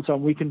common and so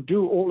on. We can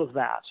do all of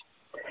that.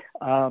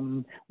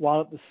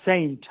 while at the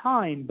same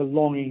time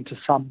belonging to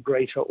some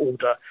greater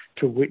order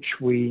to which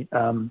we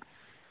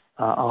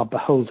are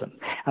beholden.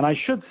 And I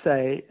should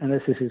say, and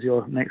this is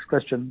your next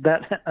question,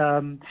 that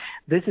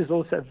this is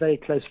also very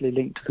closely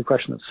linked to the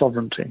question of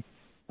sovereignty.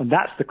 And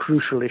that's the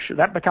crucial issue.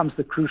 That becomes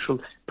the crucial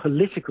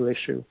political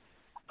issue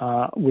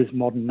with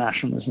modern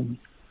nationalism.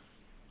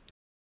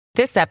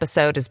 This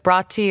episode is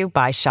brought to you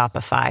by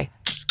Shopify.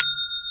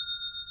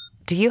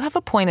 Do you have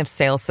a point of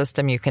sale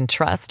system you can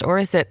trust, or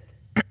is it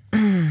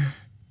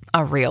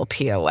a real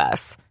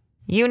POS?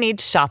 You need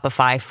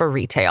Shopify for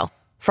retail.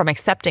 From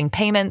accepting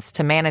payments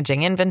to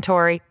managing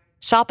inventory,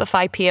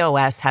 Shopify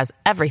POS has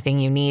everything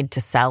you need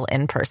to sell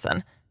in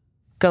person.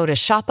 Go to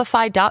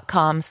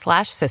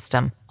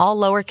shopify.com/system, all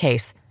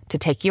lowercase, to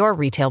take your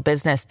retail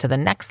business to the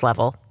next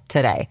level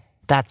today.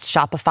 That's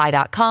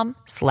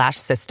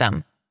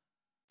shopify.com/system.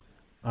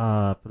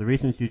 For the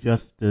reasons you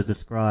just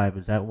described,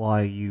 is that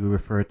why you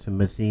refer to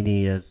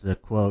Mazzini as the,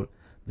 quote,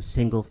 the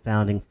single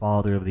founding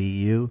father of the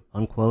EU,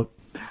 unquote?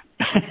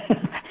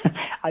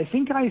 I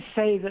think I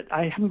say that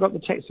I haven't got the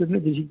text with me,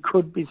 that he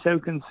could be so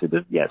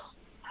considered, yes.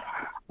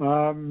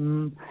 I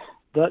mean,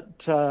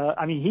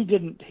 he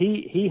didn't.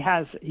 He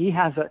has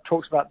a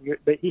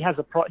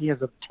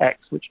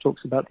text which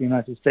talks about the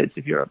United States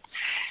of Europe,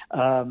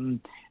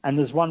 and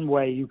there's one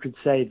way you could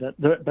say that.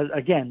 But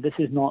again, this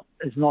is not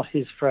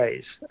his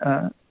phrase.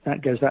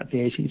 That goes back to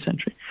the 18th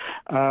century.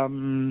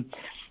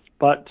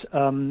 But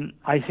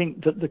I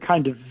think that the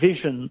kind of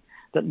vision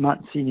that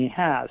Mazzini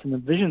has, and the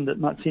vision that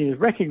Mazzini is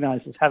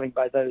recognized as having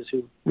by those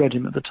who read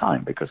him at the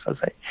time, because, as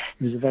I say,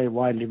 he was a very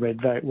widely read,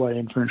 very widely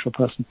influential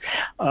person,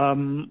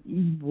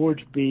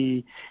 would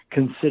be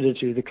considered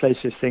to be the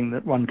closest thing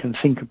that one can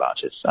think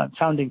about. It's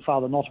founding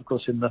father, not, of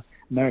course, in the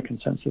American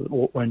sense,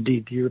 or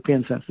indeed the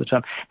European sense of the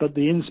term, but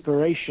the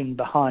inspiration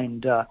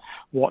behind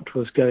what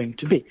was going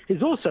to be.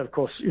 It's also, of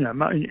course,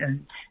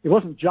 and it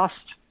wasn't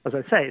just, as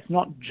I say, it's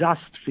not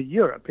just for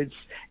Europe.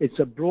 It's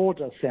a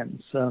broader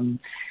sense.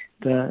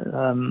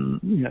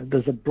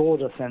 There's a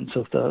broader sense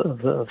of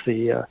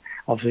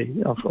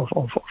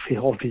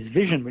his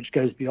vision, which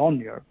goes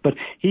beyond Europe. But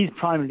he's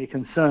primarily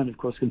concerned, of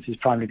course, since he's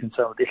primarily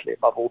concerned with Italy,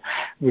 above all,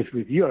 with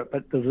Europe.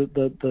 But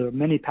there are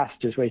many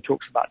passages where he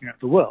talks about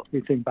the world.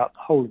 We think about the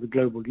whole of the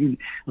global union.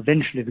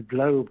 Eventually, the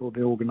globe will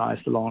be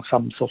organized along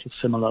some sort of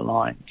similar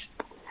lines.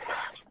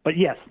 But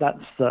yes,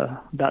 that's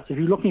if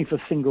you're looking for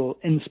a single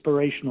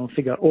inspirational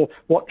figure, or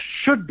what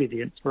should be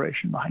the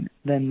inspiration behind it,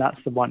 then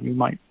that's the one you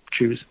might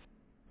choose.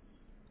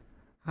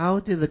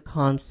 How did the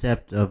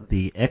concept of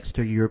the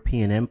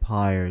extra-European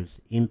empires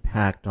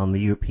impact on the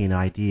European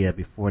idea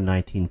before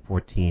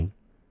 1914?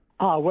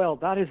 Well,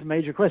 that is a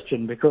major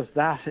question, because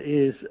that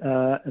is,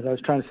 as I was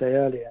trying to say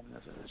earlier, in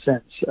a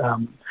sense,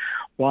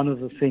 one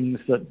of the things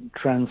that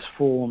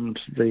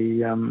transformed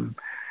the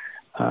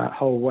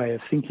whole way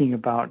of thinking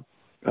about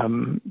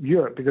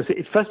Europe. Because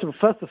the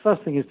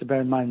first thing is to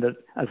bear in mind that,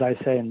 as I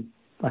say in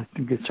I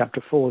think it's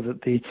chapter 4, that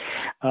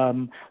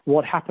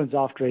what happens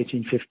after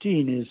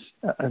 1815 is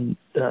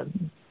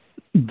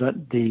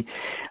that the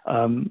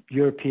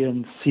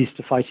Europeans cease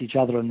to fight each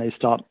other and they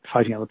start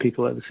fighting other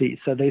people overseas.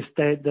 So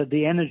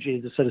the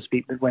energy, so to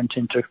speak, that went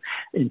into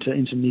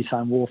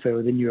internecine warfare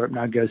within Europe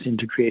now goes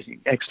into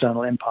creating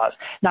external empires.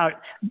 Now,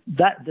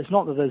 it's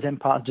not that those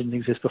empires didn't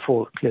exist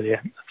before. Clearly,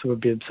 it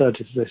would be absurd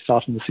if they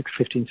start in the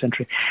 15th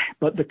century.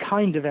 But the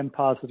kind of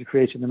empires that are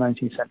created in the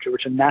 19th century,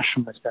 which are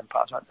nationalist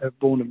empires, right? They're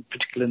born in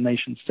particular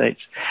nation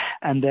states,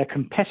 and they're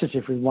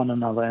competitive with one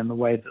another in the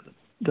way that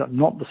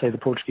not to say the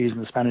Portuguese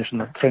and the Spanish and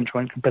the French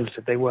weren't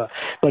competitive, they were,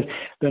 but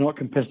they're not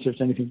competitive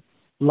to anything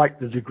like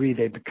the degree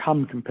they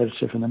become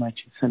competitive in the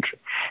 19th century.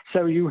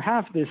 So you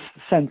have this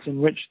sense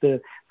in which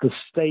the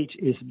state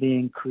is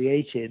being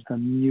created, a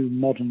new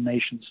modern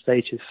nation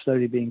state is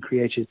slowly being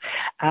created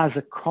as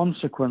a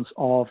consequence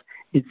of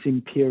its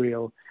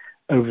imperial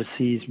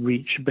overseas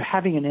reach. But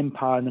having an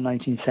empire in the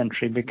 19th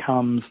century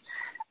becomes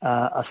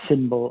a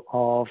symbol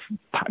of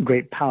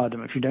great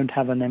powerdom. If you don't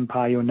have an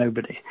empire, you're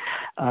nobody.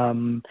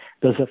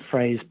 There's a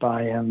phrase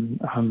by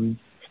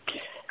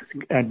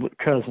Edward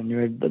Curzon,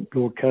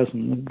 Lord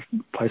Curzon,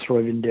 Viceroy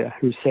of India,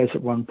 who says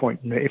at one point,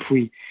 if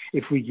we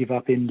give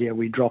up India,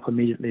 we drop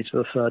immediately to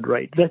the third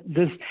rate.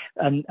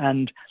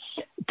 And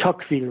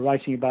Tocqueville,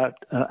 writing about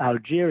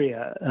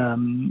Algeria,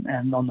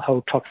 and on the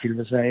whole, Tocqueville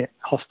was very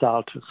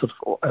hostile to sort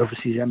of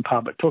overseas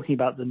empire, but talking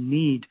about the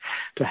need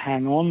to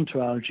hang on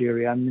to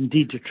Algeria and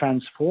indeed to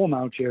transform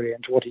Algeria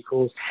into what he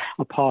calls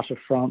a part of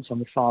France on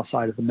the far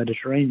side of the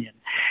Mediterranean,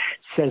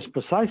 says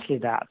precisely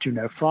that.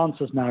 France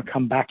has now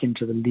come back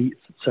into the lead,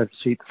 so to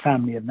speak, the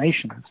family of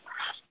nations.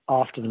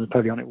 After the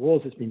Napoleonic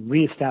Wars, it's been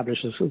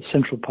re-established as a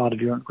central part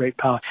of Europe's great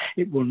power.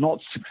 It will not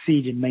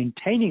succeed in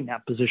maintaining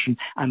that position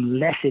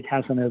unless it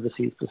has an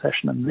overseas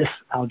possession, and this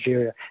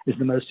Algeria is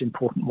the most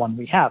important one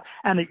we have.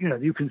 And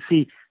you can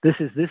see this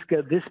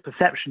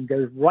perception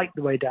goes right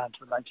the way down to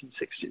the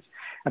 1960s.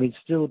 I mean,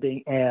 still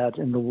being aired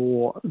in the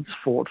war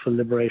fought for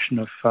liberation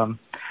of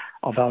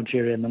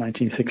Algeria in the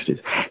 1960s.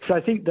 So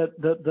I think that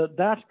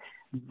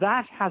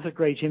has a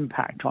great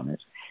impact on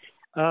it.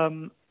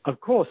 of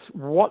course,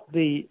 what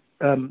the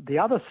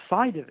other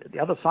side of it, the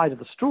other side of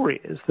the story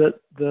is that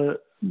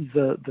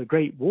the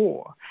Great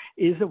War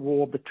is a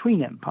war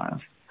between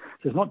empires.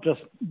 So it's not just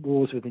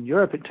wars within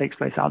Europe, it takes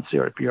place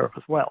outside Europe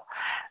as well.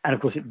 And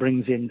of course it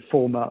brings in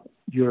former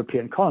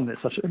European colonies,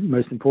 such as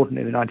most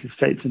importantly the United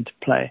States, into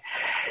play.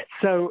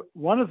 So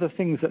one of the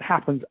things that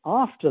happens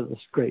after this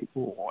Great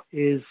War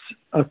is,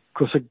 of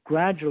course, a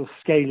gradual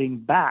scaling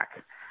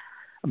back.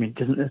 I mean,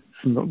 it's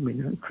not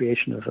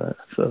creation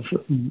of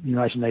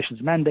United Nations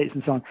mandates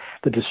and so on,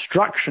 the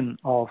destruction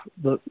of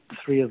the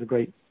three of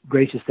the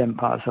greatest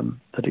empires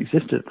that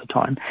existed at the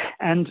time,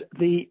 and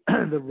the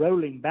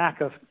rolling back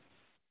of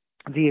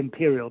the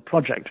imperial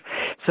project,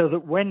 so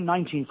that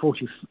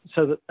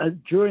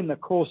during the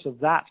course of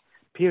that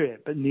period,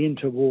 but in the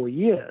interwar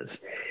years,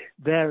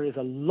 there is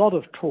a lot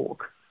of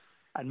talk,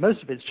 and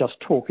most of it's just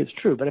talk, it's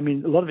true, but I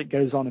mean, a lot of it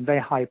goes on in very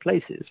high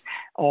places,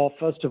 of,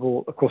 first of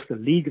all, of course, the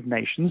League of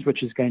Nations,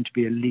 which is going to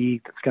be a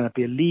league that's going to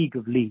be a league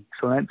of leagues.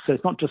 So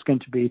it's not just going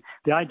to be,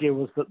 the idea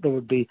was that there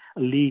would be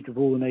a league of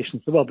all the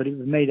nations of the world, but it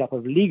was made up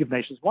of a League of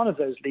Nations. One of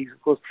those leagues,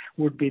 of course,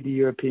 would be the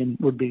European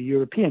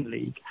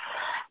League.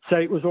 So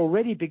it was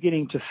already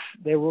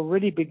they were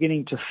already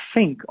beginning to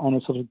think on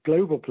a sort of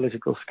global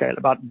political scale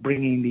about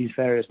bringing these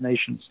various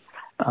nations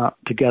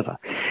together.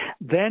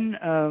 Then,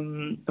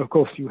 of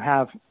course, you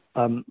have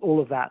all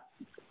of that,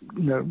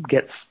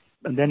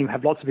 and then you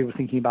have lots of people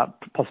thinking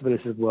about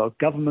possibilities of world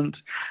government.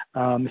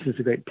 This is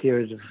a great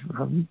period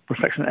of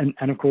reflection,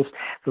 and of course,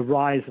 the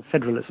rise of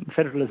federalism.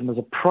 Federalism as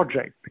a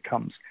project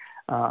becomes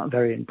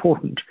very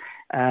important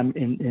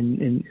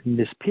in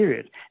this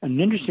period.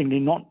 And interestingly,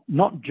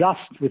 not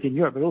just within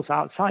Europe, but also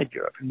outside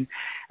Europe. And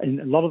in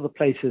a lot of the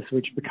places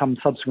which become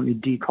subsequently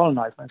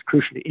decolonized, most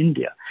crucially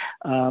India,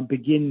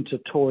 begin to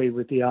toy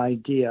with the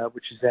idea,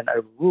 which is then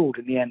overruled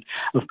in the end,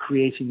 of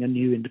creating a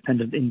new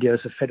independent India as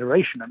a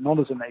federation and not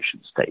as a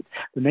nation state.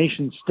 The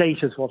nation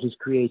state is what has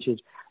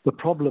created the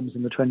problems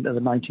in the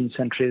 19th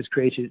century. It has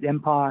created the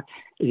empire,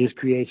 it has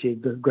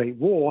created the Great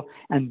War,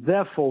 and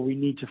therefore we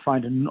need to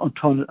find an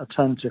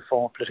alternative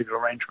form of political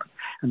arrangement.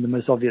 And the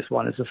most obvious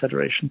one is the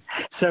federation.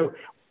 So,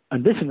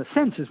 and this, in a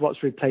sense, is what's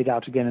replayed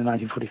out again in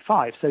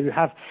 1945. So you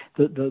have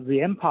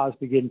the empires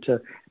begin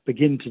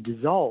to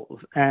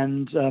dissolve,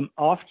 and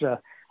after,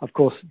 of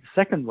course, the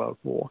Second World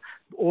War,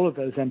 all of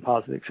those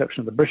empires, with the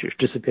exception of the British,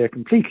 disappear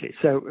completely.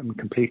 So,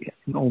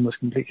 almost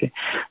completely.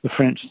 The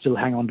French still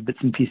hang on to bits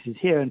and pieces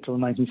here until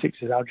the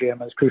 1960s, Algeria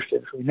most crucially,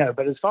 as we know.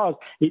 But as far as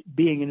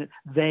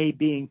they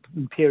being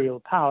imperial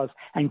powers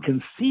and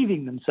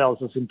conceiving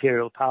themselves as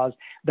imperial powers,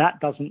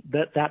 that's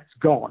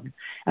gone.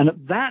 And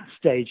at that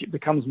stage, it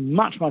becomes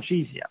much, much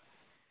easier,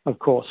 of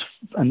course,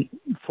 and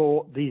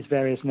for these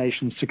various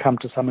nations to come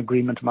to some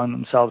agreement among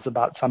themselves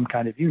about some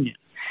kind of union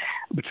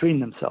between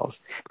themselves,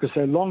 because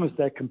so long as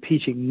they're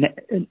competing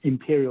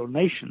imperial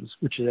nations,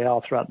 which they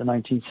are throughout the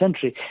 19th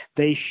century,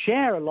 they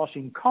share a lot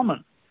in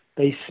common.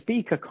 They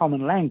speak a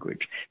common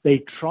language.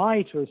 They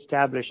try to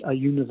establish a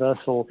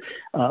universal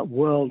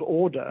world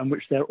order in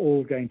which they're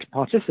all going to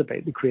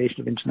participate. The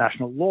creation of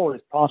international law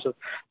is part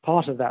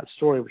of that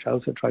story, which I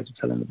also try to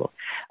tell in the book.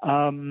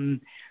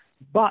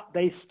 But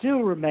they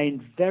still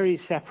remain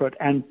very separate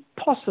and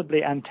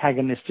possibly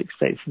antagonistic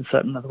states in a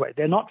certain other way.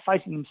 They're not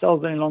fighting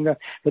themselves any longer,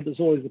 but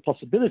there's always the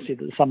possibility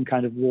that some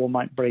kind of war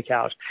might break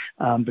out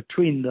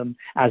between them,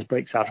 as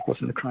breaks out, of course,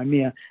 in the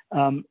Crimea,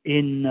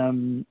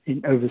 in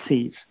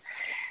overseas.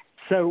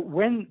 So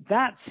when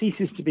that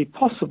ceases to be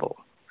possible,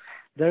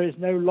 there is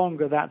no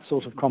longer that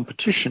sort of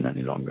competition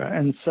any longer,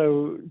 and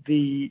so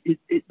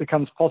it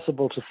becomes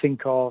possible to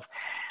think of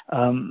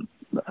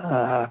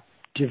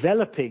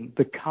developing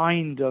this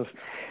kind of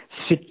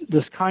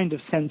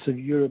sense of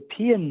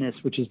Europeanness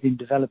which has been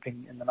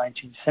developing in the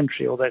 19th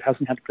century, although it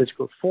hasn't had a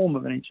political form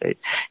of any shape,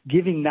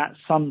 giving that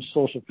some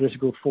sort of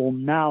political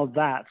form now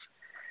that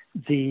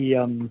the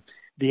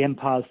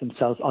empires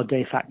themselves are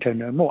de facto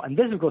no more. And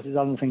this, of course, is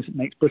one of the things that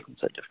makes Britain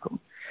so difficult,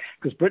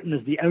 because Britain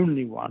is the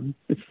only one.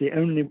 It's the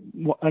only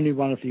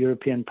one of the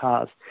European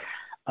powers,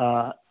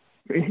 to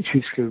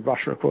exclude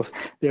Russia, of course,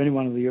 the only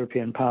one of the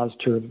European powers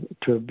to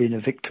have been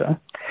a victor.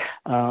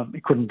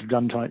 It couldn't have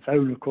done it on its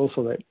own, of course,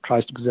 although it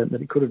tries to present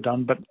that it could have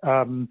done, but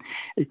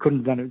it couldn't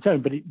have done it on its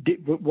own, but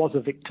it was a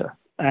victor,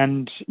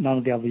 and none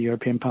of the other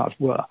European powers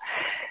were.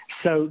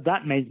 So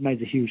that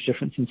made a huge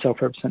difference in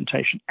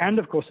self-representation. And,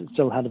 of course, it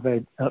still had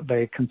a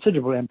very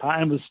considerable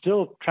empire and was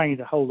still trying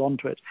to hold on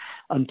to it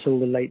until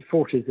the late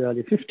 40s,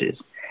 early 50s.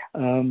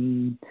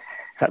 In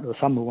fact, there were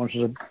some who wanted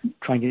to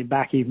try and get it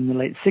back even in the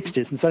late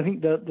 60s. And so I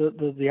think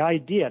the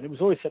idea, and it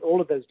was always said, all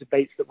of those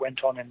debates that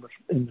went on in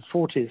the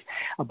 40s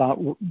about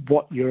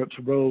what Europe's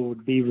role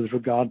would be with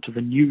regard to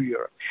the new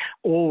Europe,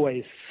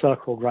 always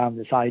circled around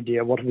this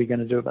idea, what are we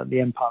going to do about the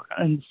empire?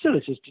 And still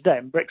it is today.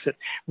 And Brexit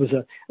was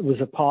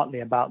a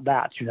partly about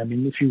that. You know, I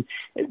mean,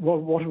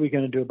 what are we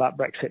going to do about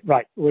Brexit?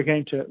 Right, we're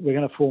going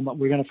to form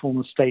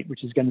a state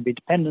which is going to be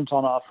dependent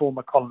on our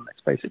former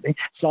colonies, basically,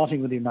 starting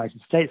with the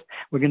United States.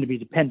 We're going to be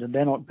dependent.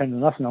 They're not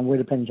dependent on us, and we're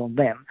dependent on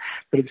them.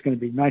 But it's going to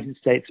be United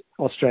States,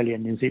 Australia,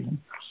 and New Zealand.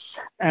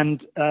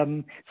 And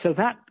so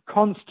that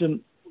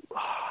constant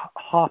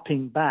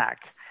harping back,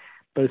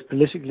 both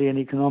politically and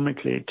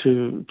economically,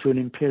 to an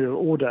imperial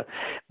order,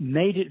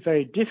 made it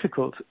very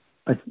difficult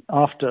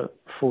after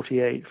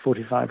 48,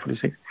 45,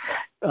 46,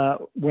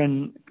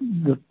 when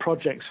the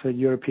projects for the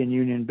European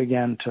Union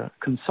began to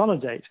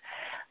consolidate,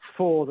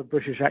 for the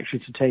British actually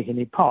to take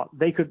any part.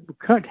 They could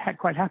quite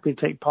happily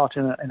take part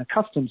in a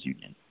customs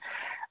union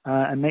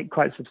and make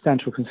quite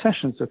substantial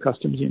concessions to a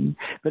customs union.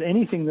 But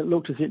anything that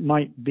looked as it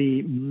might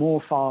be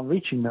more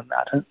far-reaching than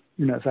that, and,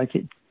 as I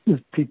keep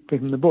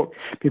in the book,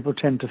 people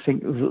tend to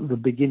think the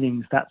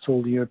beginnings, that's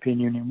all the European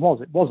Union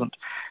was. It wasn't.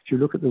 If you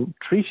look at the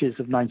treaties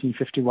of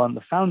 1951,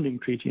 the founding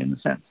treaty in a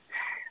sense,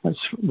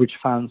 which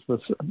founds the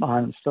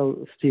iron,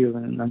 steel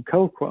and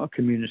coal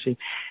community,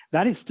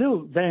 that is still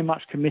very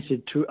much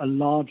committed to a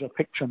larger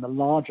picture. And the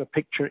larger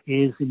picture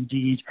is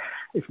indeed,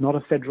 if not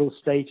a federal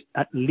state,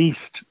 at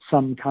least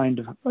some kind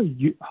of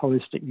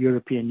holistic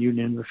European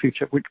Union in the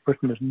future, which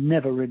Britain has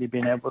never really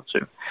been able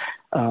to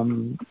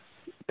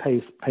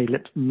pay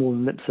more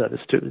than lip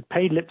service to. It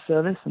paid lip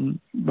service, and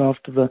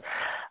after the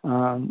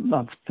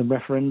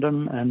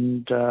referendum,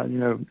 and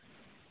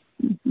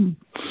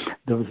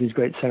there was these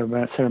great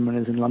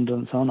ceremonies in London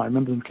and so on. I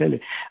remember them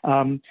clearly.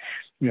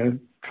 The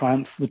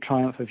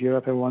triumph of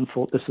Europe. Everyone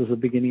thought this was the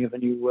beginning of a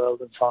new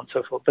world, and so on and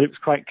so forth. But it was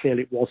quite clear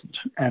it wasn't,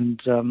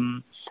 and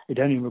it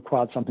only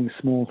required something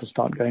small to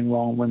start going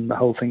wrong when the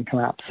whole thing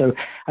collapsed. So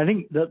I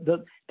think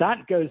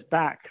that goes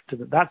back to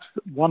that's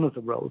one of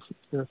the roles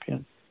that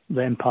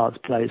the empires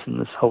plays in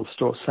this whole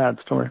sad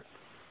story.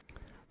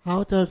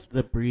 How does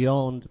the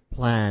Briand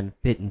Plan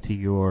fit into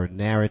your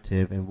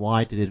narrative, and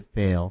why did it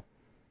fail?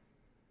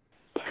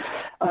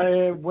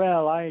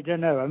 Well, I don't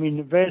know. I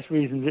mean, various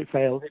reasons it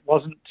failed. It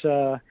wasn't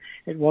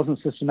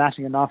systematic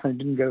enough, and it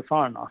didn't go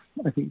far enough.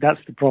 I think that's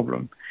the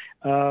problem.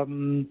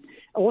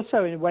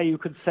 Also, in a way, you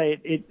could say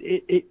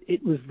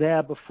it was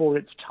there before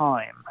its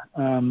time.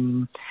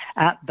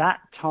 At that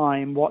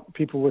time, what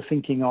people were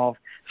thinking of,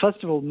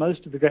 first of all,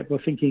 most of the great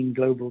were thinking in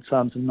global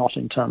terms and not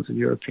in terms of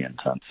European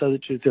terms. So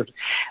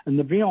and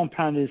the Briand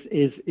Plan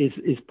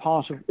is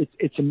part of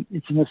it's in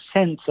a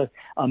sense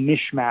a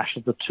mishmash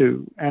of the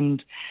two.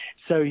 And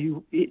so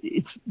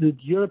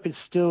Europe is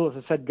still, as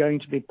I said, going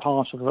to be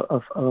part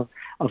of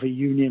a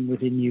union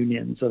within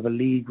unions, of a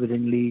league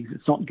within leagues.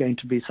 It's not going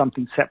to be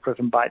something separate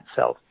and by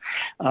itself,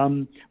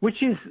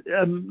 which is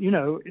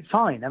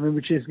fine. I mean,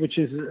 which is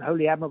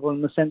wholly admirable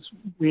in the sense,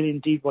 really,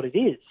 indeed, what it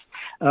is.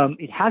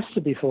 It has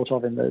to be thought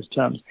of in those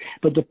terms.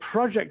 But the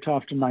project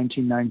after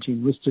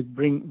 1919 was to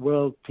bring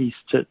world peace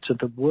to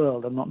the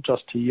world and not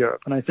just to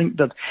Europe. And I think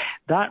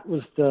that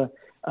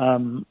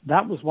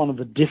was one of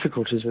the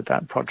difficulties with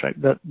that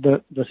project, that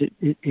the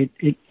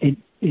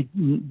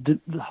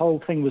whole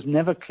thing was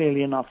never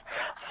clearly enough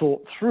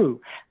thought through.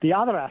 The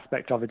other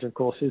aspect of it, of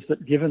course, is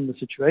that given the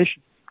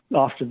situation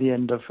after the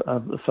end of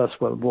the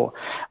First World War,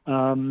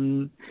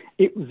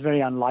 it was very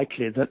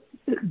unlikely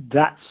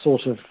that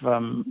sort of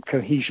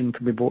cohesion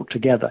could be brought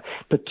together,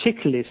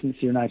 particularly since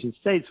the United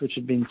States, which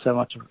had been so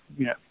much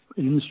an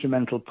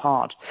instrumental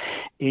part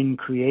in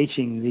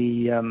creating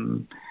the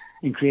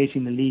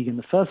League in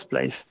the first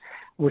place,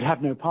 would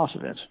have no part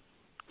of it.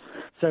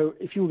 So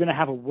if you were going to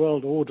have a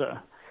world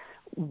order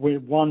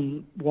with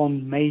one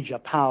major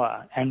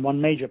power, and one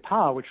major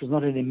power which was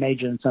not only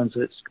major in terms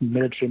of its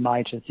military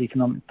might, its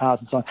economic powers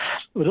and so on,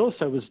 but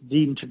also was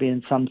deemed to be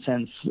in some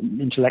sense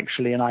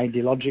intellectually and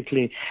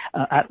ideologically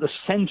at the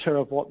center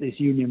of what this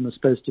union was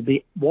supposed to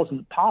be,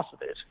 wasn't part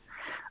of it,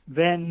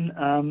 then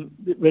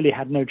it really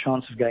had no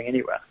chance of going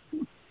anywhere.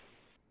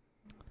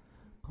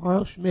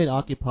 Carl Schmitt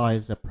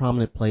occupies a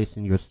prominent place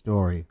in your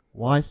story.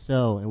 Why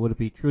so? And would it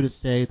be true to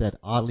say that,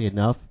 oddly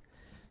enough,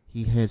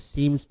 he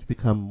seems to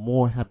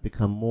have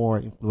become more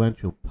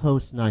influential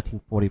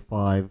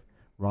post-1945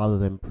 rather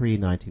than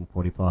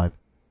pre-1945?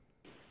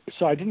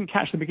 So I didn't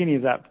catch the beginning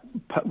of that.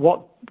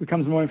 What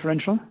becomes more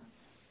influential?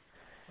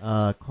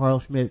 Carl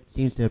Schmitt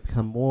seems to have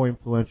become more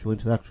influential,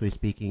 intellectually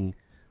speaking,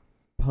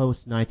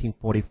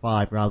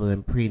 post-1945 rather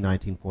than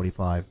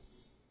pre-1945.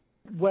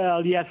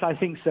 Well, yes, I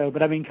think so.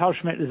 But I mean, Carl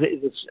Schmitt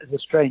is a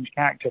strange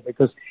character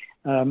because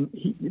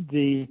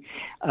he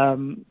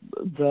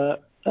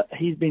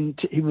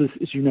was,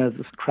 as you know,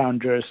 the crown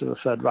jurist of the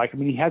Third Reich. I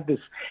mean, he had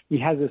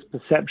this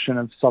perception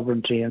of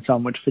sovereignty and so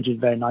on, which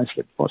fitted very nicely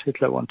with what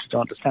Hitler wanted to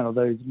understand,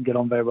 although he didn't get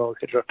on very well with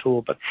Hitler at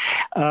all. But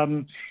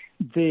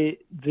the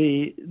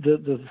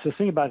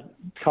thing about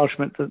Carl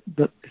Schmitt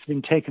that has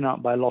been taken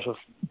up by a lot of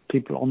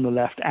people on the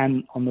left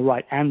and on the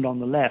right and on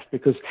the left,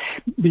 because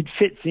it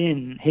fits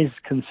in, his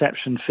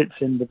conception fits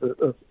in with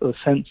a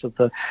sense of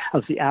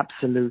the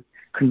absolute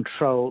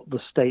control the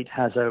state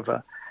has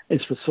over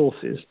its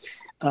resources.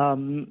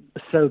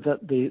 so that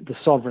the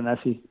sovereign, as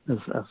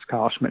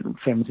Carl Schmitt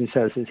famously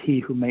says, is he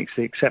who makes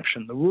the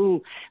exception.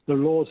 The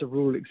laws of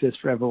rule exist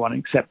for everyone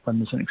except when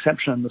there's an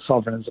exception, and the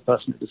sovereign is the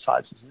person who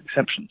decides there's an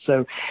exception.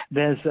 So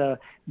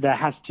there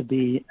has to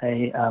be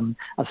a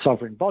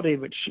sovereign body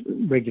which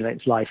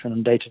regulates life on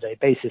a day-to-day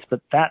basis,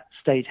 but that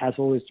state has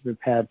always to be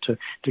prepared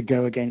to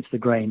go against the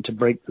grain, to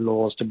break the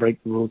laws, to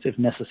break the rules if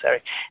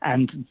necessary.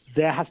 And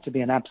there has to be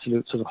an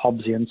absolute sort of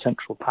Hobbesian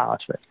central power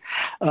to it.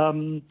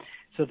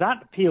 So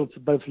that appealed to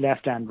both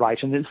left and right,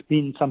 and it's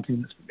been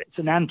something it's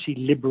an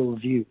anti-liberal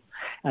view.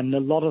 And a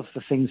lot of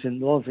the things, a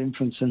lot of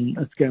influence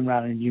that's going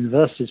around in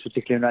universities,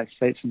 particularly in the United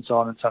States and so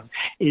on,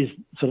 is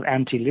sort of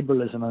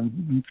anti-liberalism,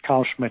 and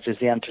Carl Schmitt is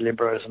the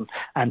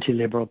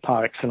anti-liberal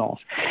par excellence.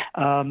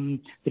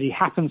 But he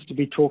happens to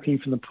be talking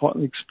from the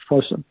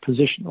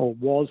position, or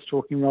was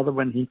talking rather,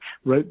 when he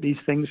wrote these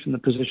things, from the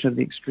position of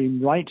the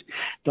extreme right.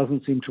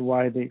 Doesn't seem to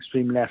worry the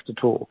extreme left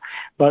at all.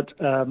 But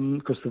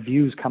of course, the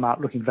views come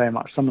out looking very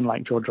much. Someone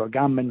like George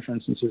Agamben, for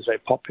instance, who's very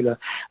popular,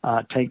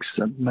 takes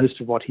most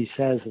of what he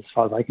says, as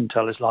far as I can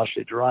tell, is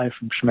largely derived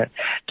from Schmitt,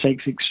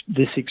 takes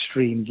this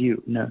extreme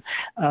view.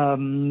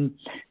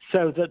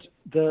 So that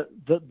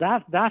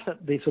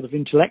at the sort of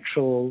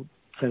intellectual,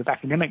 sort of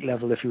academic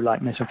level, if you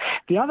like.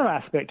 The other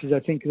aspect is, I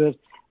think, that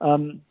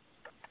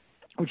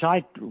which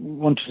I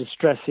wanted to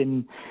stress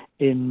in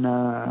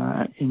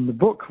the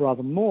book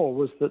rather more,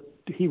 was that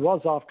he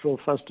was, after all,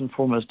 first and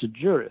foremost a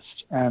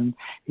jurist, and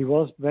he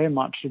was very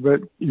much, he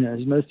wrote,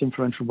 his most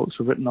influential books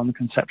were written on the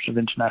conception of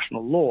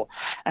international law,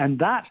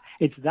 and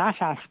it's that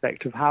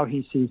aspect of how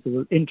he sees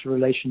the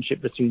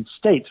interrelationship between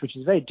states, which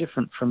is very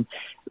different from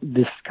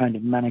this kind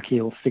of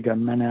maniacal figure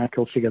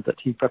that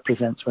he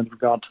represents with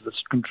regard to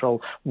this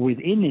control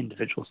within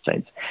individual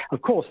states.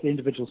 Of course, the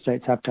individual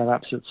states have to have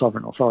absolute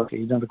sovereign authority.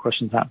 None of the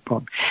questions that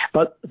point.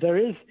 But there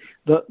is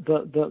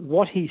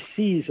what he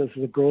sees as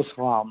the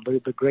Großraum,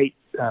 the great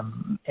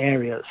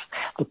areas,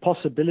 the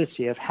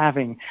possibility of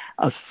having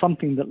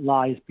something that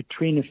lies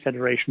between a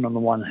federation on the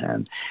one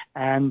hand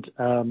and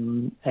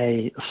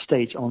a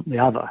state on the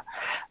other.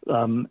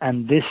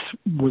 And this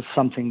was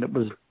something that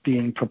was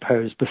being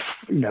proposed,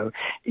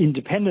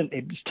 independent.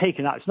 It was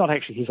taken out. It's not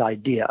actually his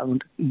idea. I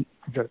want to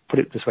put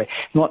it this way.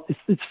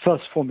 Its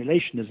first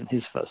formulation isn't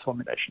his first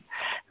formulation.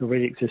 It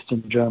already exists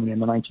in Germany in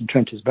the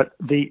 1920s. But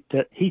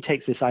he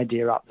takes this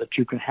idea up that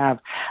you can have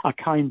a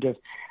kind of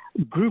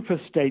group of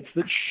states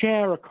that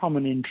share a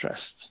common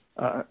interest,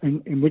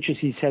 in which, as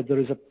he said, there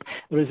is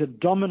a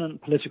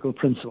dominant political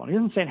principle. He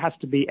doesn't say it has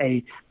to be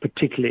a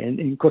particularly,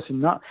 and of course,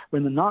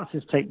 when the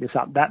Nazis take this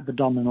up, the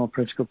dominant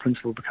political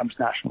principle becomes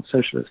National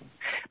Socialism.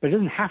 But it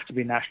doesn't have to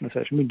be National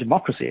Socialism. I mean,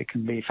 democracy, it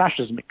can be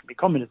fascism, it can be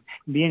communism,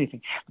 it can be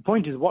anything. The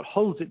point is, what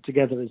holds it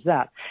together is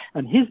that.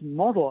 And his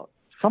model,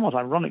 somewhat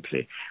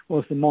ironically,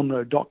 was the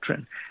Monroe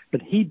Doctrine.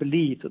 But he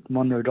believed that the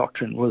Monroe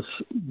Doctrine was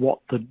what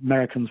the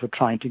Americans were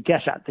trying to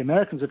get at. The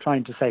Americans were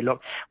trying to say,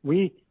 look,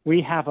 we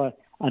have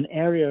an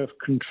area of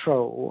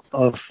control,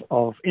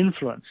 of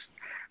influence,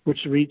 which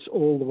reaches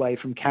all the way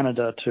from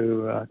Canada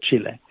to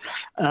Chile,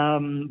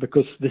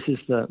 because this is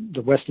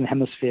the Western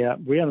Hemisphere.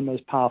 We are the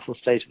most powerful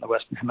state in the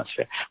Western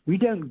Hemisphere. We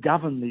don't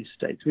govern these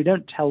states. We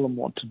don't tell them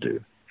what to do.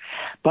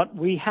 But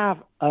we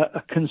have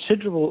a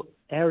considerable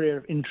area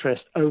of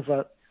interest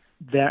over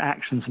their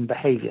actions and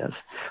behaviors.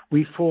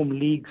 We form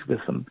leagues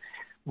with them.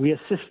 We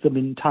assist them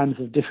in times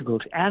of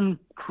difficulty. And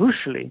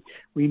crucially,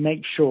 we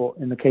make sure,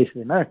 in the case of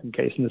the American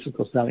case, and this, of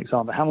course, is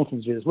Alexander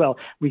Hamilton's view as well,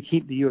 we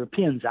keep the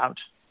Europeans out.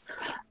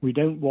 We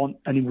don't want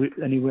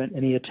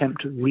any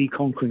attempt at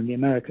reconquering the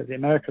Americas. The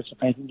Americas are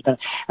painting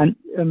independent.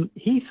 And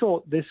he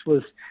thought this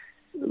was...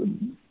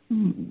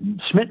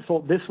 Schmitt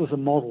thought this was a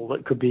model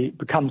that could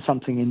become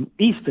something in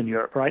Eastern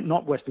Europe, right?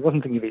 Not West. He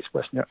wasn't thinking of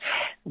Western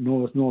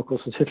Europe, nor of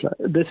course, was Hitler.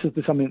 This is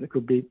something that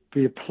could be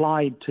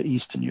applied to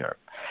Eastern Europe.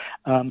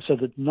 So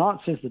the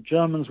Nazis, the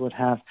Germans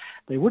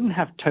they wouldn't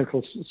have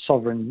total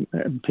sovereign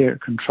imperial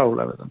control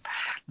over them.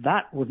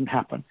 That wouldn't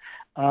happen.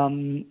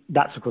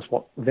 That's, of course,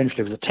 what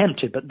eventually was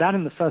attempted, but that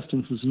in the first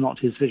instance was not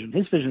his vision.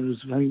 His vision was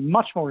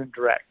much more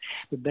indirect,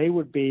 that they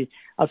would be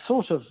a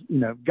sort of,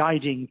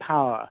 guiding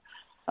power.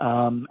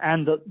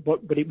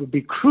 But it would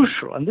be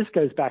crucial, and this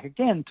goes back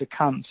again to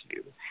Kant's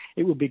view,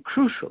 it would be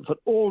crucial that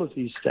all of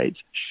these states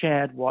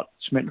shared what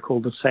Schmitt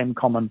called the same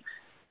common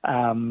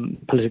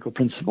political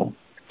principle.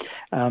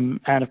 And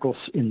of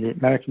course, in the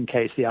American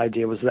case, the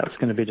idea was that was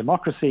going to be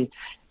democracy,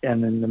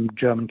 and in the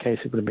German case,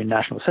 it would have been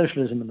National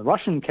Socialism. In the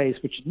Russian case,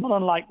 which is not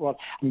unlike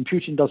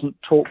Putin doesn't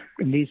talk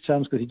in these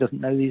terms because he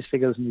doesn't know these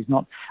figures and he's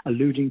not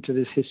alluding to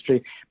this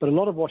history, but a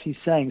lot of what he's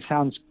saying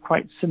sounds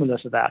quite similar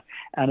to that.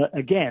 And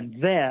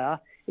again,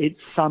 it's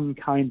some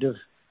kind of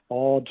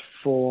odd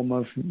form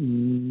of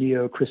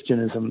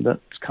neo-Christianism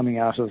that's coming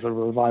out of the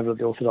revival of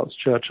the Orthodox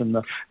Church and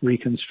the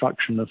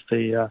reconstruction of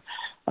the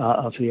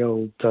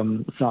old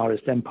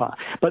Tsarist empire.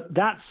 But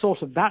that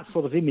sort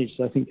of image,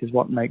 I think, is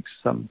what makes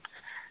how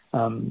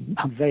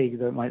vague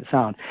that might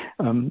sound,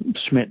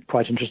 Schmitt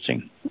quite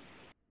interesting.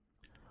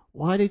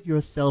 Why did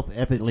your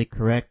self-evidently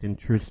correct and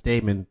true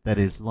statement that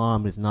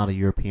Islam is not a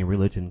European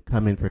religion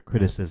come in for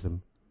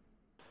criticism?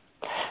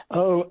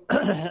 Oh,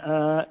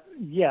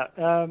 yeah.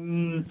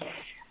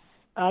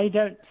 I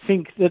don't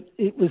think that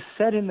it was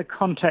said in the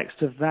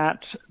context of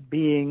that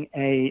being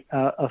I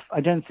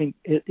don't think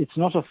it's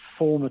not a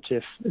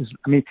formative.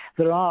 I mean,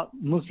 there are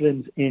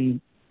Muslims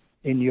in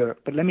Europe,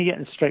 but let me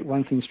get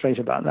one thing straight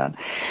about that.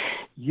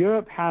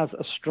 Europe has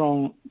a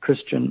strong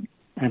Christian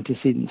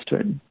antecedents to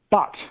it,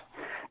 but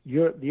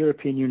the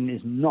European Union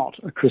is not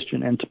a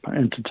Christian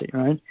entity,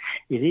 right?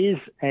 It is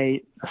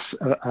a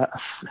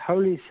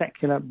wholly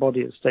secular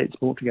body of states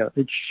altogether.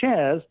 It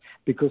shares,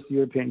 because the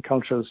European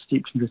culture is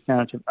steeped in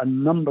Christianity, a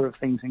number of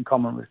things in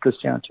common with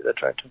Christianity.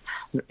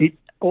 It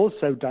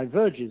also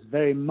diverges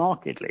very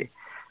markedly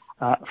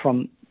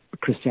from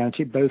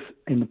Christianity, both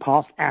in the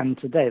past and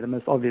today, the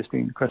most obvious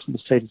being the question of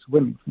the status of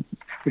women,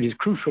 which is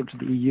crucial to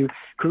the EU,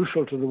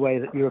 crucial to the way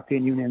that the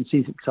European Union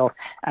sees itself,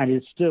 and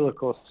is still, of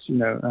course,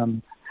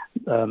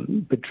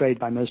 betrayed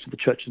by most of the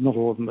churches, not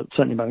all of them, but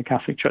certainly by the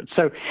Catholic Church.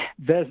 So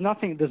there's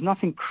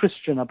nothing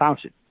Christian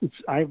about it.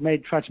 I've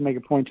tried to make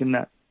a point in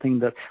that thing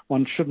that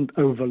one shouldn't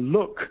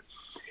overlook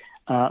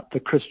the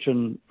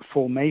Christian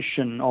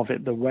formation of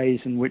it, the ways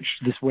in which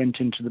this went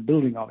into the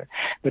building of it.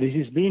 But it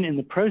has been in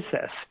the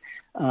process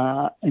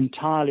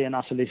entirely and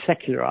utterly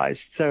secularized,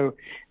 so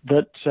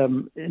that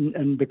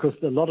and because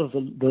a lot of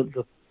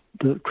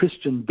the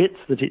Christian bits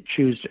that it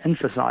chose to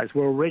emphasize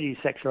were already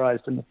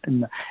secularized in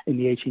the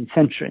 18th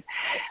century.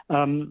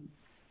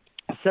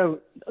 So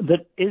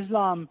that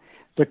Islam,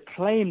 the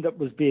claim that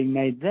was being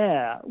made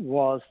there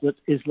was that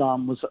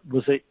Islam was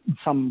in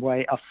some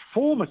way a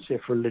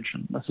formative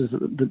religion. This is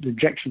the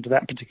objection to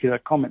that particular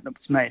comment that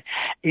was made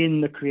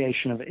in the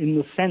creation of it, in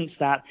the sense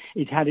that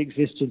it had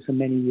existed for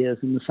many years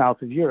in the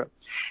south of Europe.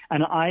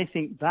 And I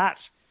think that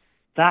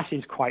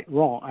is quite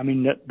wrong. I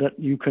mean, that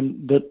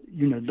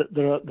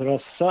there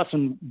are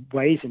certain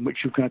ways in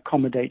which you can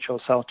accommodate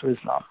yourself to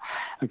Islam,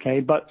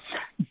 okay? But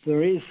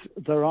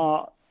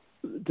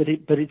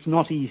but it's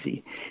not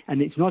easy,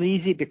 and it's not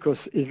easy because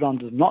Islam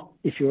does not.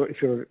 If you're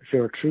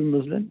a true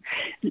Muslim,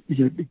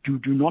 you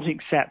do not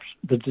accept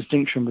the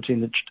distinction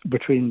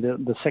between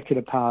the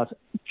secular powers,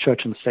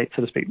 church and state,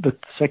 so to speak, the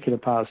secular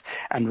powers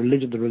and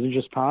the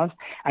religious powers,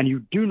 and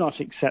you do not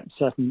accept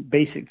certain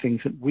basic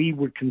things that we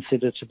would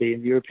consider to be,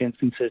 and Europeans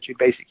consider to be,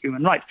 basic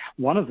human rights.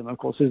 One of them, of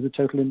course, is the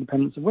total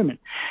independence of women.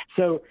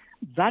 So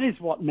that is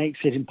what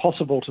makes it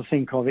impossible to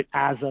think of it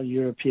as a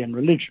European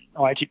religion.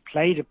 Right? It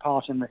played a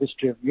part in the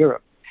history of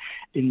Europe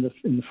in the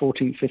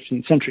 14th,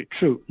 15th century.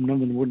 True, no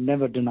one would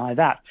never deny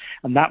that,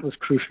 and that was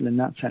crucial in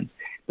that sense.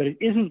 But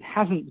it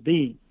hasn't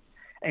been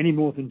any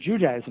more than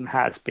Judaism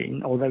has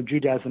been, although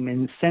Judaism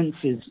in a sense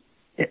is,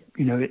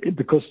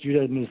 because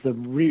Judaism is the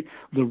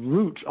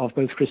root of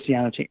both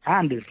Christianity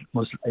and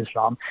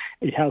Islam,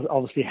 it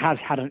obviously has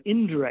had an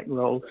indirect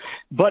role.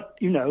 But,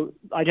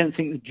 I don't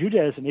think that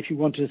Judaism, if you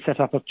wanted to set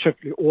up a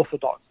strictly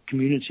Orthodox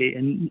community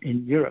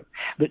in Europe,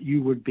 that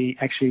you would be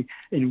actually,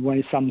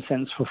 in some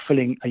sense,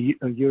 fulfilling a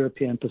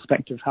European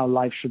perspective of how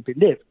life should be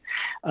lived.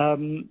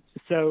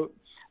 So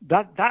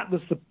that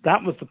was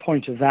the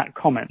point of that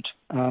comment.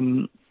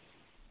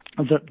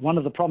 That one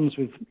of the problems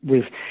with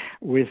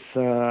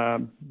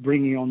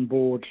bringing on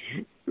board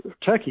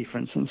Turkey, for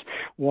instance,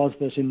 was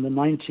that in the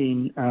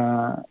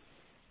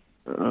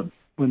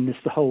when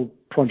the whole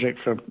project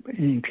for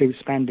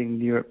expanding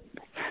Europe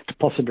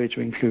possibly to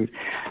include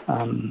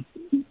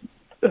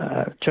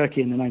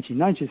Turkey in the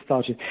 1990s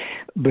started,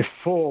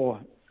 before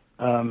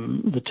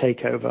the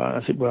takeover,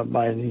 as it were,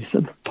 by these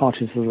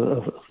parties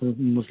of the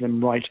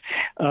Muslim right.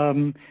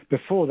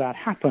 Before that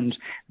happened,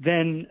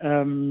 then,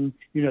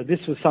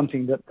 this was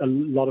something that a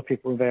lot of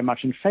people were very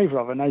much in favor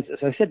of. And as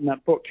I said in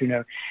that book,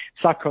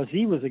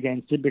 Sarkozy was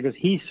against it because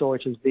he saw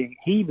it as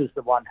he was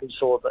the one who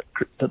saw that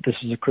this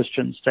was a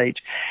Christian state.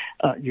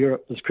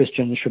 Europe was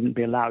Christian and shouldn't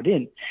be allowed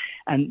in.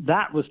 And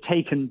that was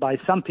taken by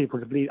some people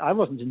to believe. I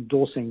wasn't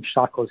endorsing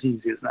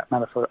Sarkozy's views in that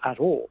matter at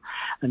all.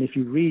 And if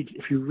you read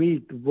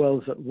The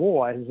World's at War,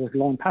 there's a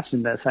long passage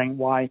in there saying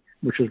why,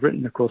 which was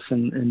written, of course,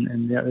 in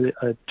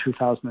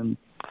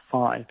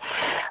 2005,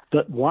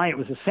 that why it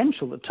was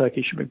essential that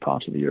Turkey should be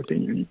part of the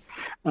European Union.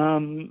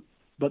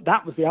 But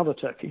that was the other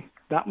Turkey.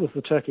 That was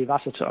the Turkey of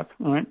Ataturk,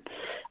 right?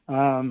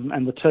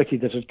 And the Turkey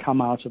that had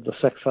come out of the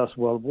First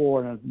World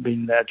War and had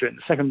been there during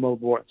the Second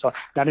World War. So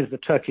that is the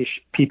Turkish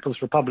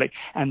People's Republic.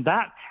 And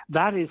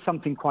that is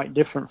something quite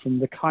different from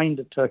the kind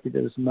of Turkey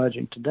that is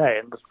emerging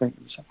today.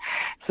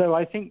 So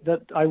I think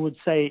that I would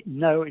say,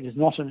 no, it is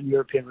not a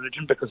European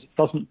religion because it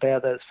doesn't bear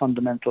those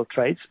fundamental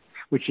traits,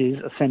 which is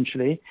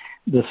essentially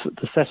the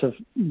set of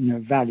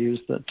values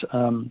that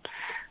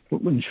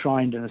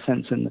enshrined in a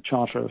sense in the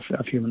Charter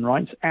of Human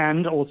Rights,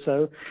 and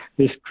also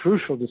this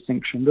crucial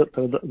distinction that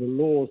the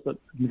laws that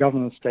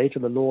govern the state are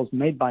the laws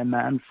made by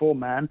man for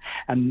man,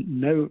 and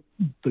no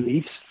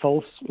beliefs,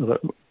 false,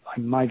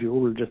 in my view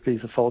all religious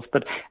beliefs are false,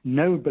 but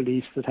no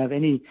beliefs that have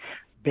any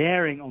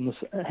bearing on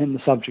the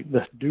subject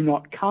that do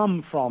not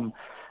come from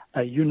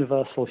a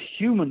universal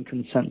human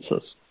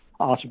consensus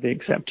are to be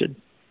accepted.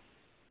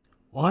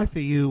 Why for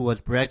you was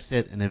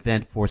Brexit an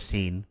event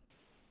foreseen?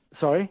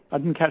 Sorry, I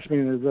didn't catch me.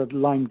 The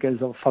line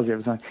goes all fuzzy.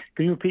 Can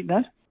you repeat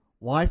that?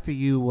 Why for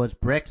you was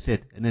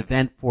Brexit an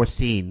event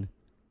foreseen?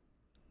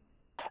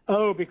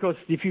 Oh, because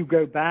if you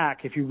go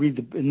back, if you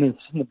read in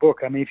the book,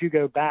 I mean, if you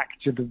go back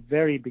to the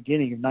very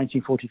beginning of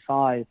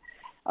 1945,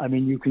 I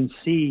mean, you can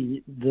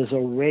see there's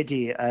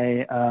already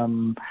a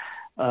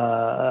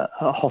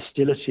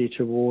hostility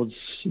towards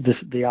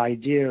the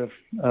idea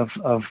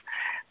of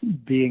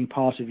being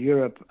part of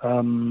Europe.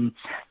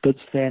 But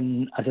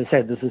then, as I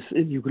said,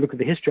 you could look at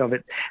the history of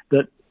it.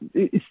 That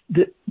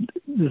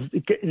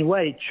in a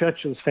way,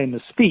 Churchill's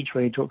famous speech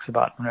where he talks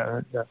about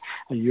a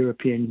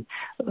European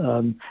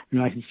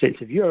United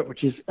States of Europe,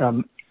 which is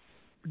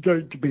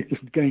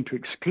going to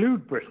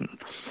exclude Britain.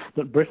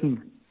 That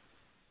Britain.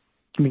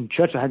 I mean,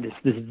 Churchill had this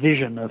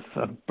vision of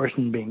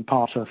Britain being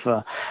part of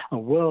a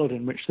world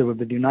in which there would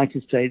be the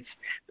United States,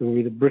 there would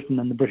be the Britain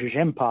and the British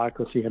Empire. Of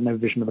course, he had no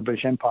vision of the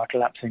British Empire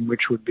collapsing,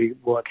 which would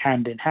work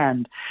hand in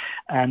hand,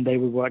 and they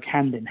would work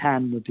hand in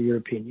hand with the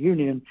European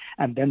Union,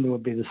 and then there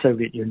would be the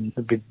Soviet Union,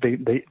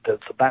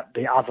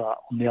 the other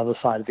on the other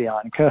side of the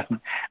Iron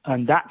Curtain,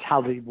 and that's how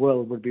the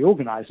world would be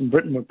organized. And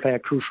Britain would play a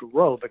crucial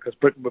role because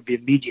Britain would be a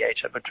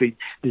mediator between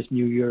this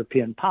new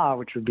European power,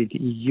 which would be the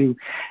EU,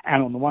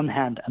 and on the one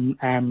hand,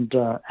 and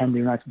the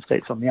United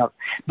States on the other.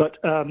 But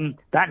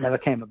that never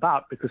came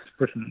about because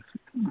Britain's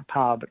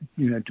power,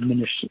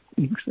 diminished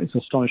its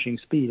astonishing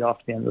speed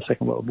after the end of the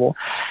Second World War.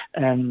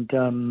 And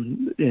I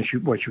mean,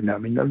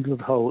 the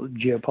whole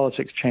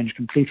geopolitics changed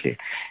completely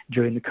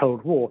during the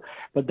Cold War.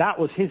 But that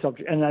was his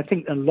object. And I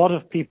think a lot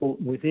of people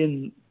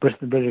within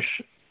the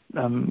British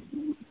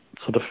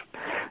sort of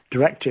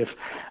directive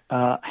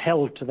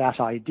held to that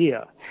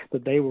idea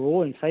that they were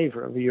all in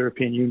favor of the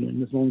European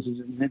Union as long as it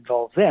didn't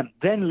involve them.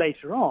 Then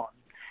later on,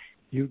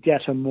 you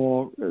get a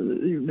more,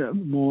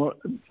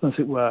 as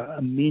it were,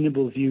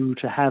 amenable view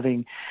to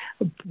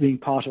being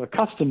part of a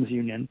customs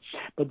union.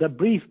 But the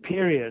brief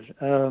period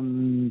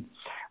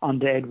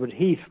under Edward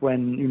Heath,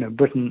 when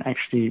Britain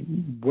actually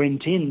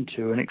went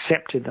into and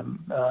accepted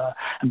them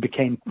and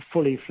became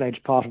fully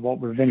fledged part of what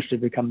would eventually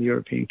become the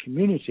European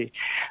Community,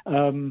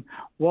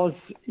 was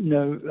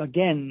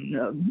again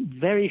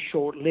very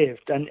short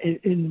lived.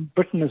 And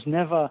Britain has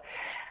never.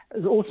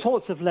 There's all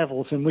sorts of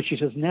levels in which it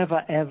has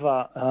never,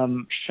 ever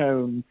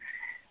shown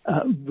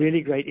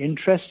really great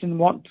interest in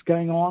what's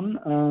going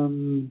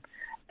on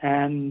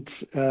and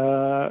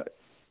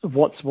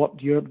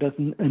what Europe does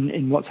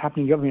in what's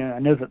happening in Europe. I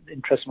know that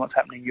interest in what's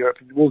happening in Europe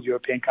in all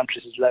European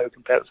countries is low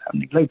compared to what's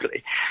happening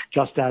globally,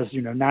 just as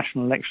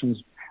national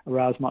elections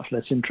arouse much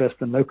less interest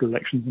than local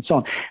elections and so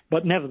on.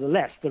 But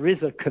nevertheless, there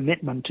is a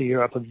commitment to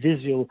Europe, a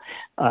visual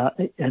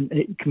and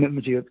a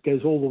commitment to Europe that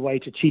goes all the way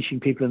to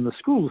teaching people in the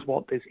schools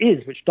what this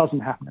is, which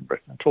doesn't happen in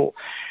Britain at all,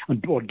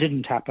 or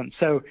didn't happen.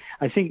 So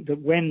I think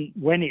that when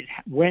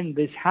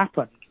this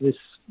happened, this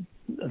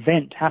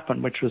event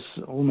happened, which was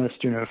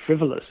almost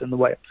frivolous in the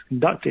way it was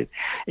conducted,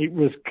 it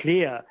was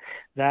clear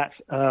that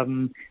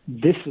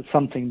this is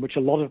something which a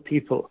lot of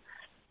people,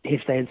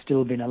 if they had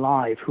still been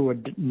alive, who were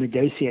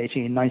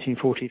negotiating in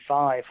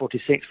 1945,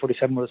 46,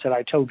 47, would have said,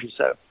 "I told you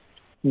so."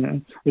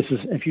 This is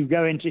if you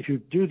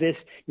do this,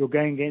 you're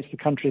going against the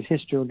country's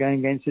history, you're going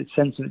against its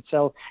sense of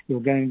itself, you're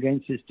going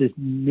against its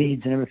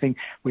needs and everything.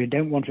 We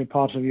don't want to be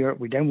part of Europe.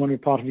 We don't want to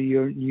be part of the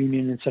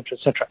Union, etc.,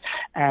 etc.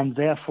 And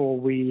therefore,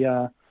 we.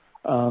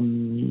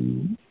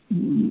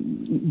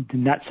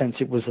 In that sense,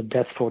 it was a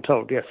death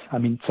foretold. Yes, I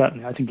mean,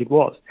 certainly, I think it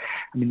was.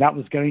 I mean, that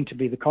was going to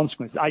be the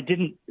consequence.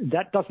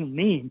 That doesn't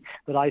mean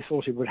that I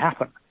thought it would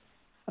happen.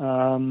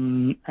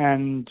 I,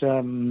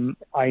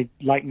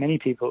 like many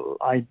people,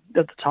 at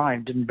the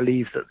time didn't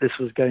believe that this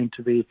was going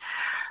to be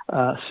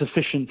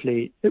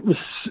sufficiently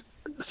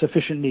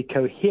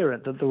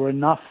coherent, that there were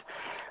enough,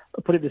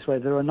 put it this way,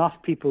 there were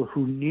enough people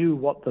who knew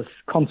what the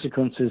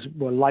consequences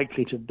were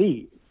likely to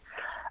be,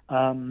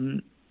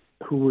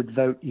 who would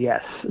vote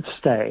yes,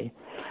 stay.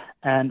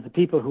 And the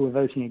people who were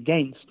voting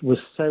against were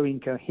so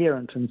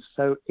incoherent and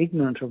so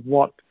ignorant of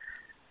what,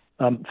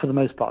 for the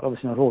most part,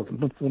 obviously not all of them,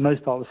 but for the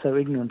most part, were so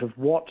ignorant of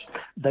what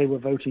they were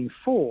voting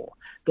for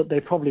that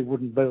they probably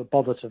wouldn't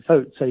bother to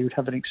vote. So you'd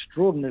have an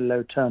extraordinarily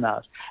low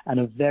turnout and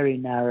a very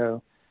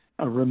narrow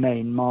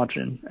Remain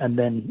margin. And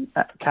then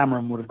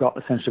Cameron would have got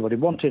essentially what he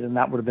wanted, and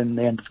that would have been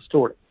the end of the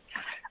story.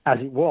 As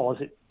it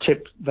was, it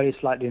tipped very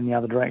slightly in the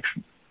other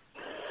direction.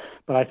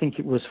 But I think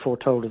it was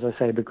foretold, as I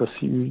say, because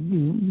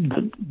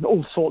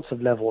all sorts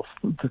of levels,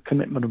 the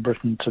commitment of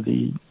Britain to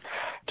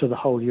the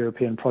whole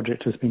European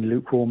project has been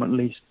lukewarm, at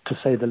least, to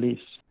say the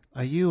least.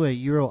 Are you a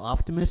Euro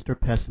optimist or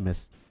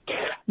pessimist?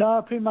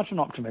 No, pretty much an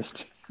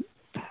optimist.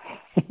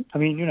 I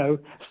mean,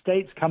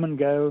 states come and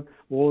go,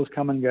 wars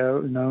come and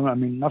go. I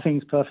mean,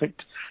 nothing's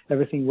perfect.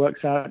 Everything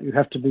works out. You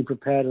have to be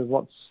prepared of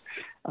what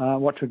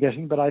you're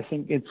getting. But I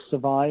think it's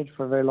survived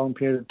for a very long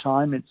period of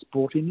time. It's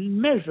brought in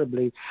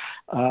immeasurably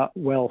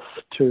wealth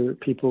to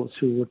people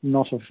who would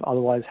not have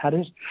otherwise had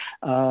it.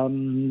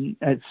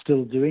 It's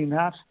still doing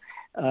that.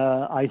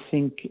 I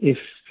think if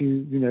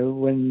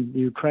when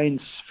Ukraine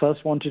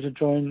first wanted to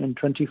join in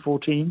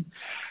 2014,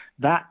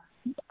 that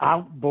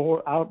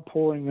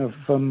outpouring of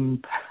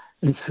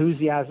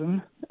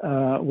enthusiasm,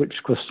 which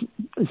of course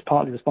is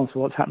partly responsible for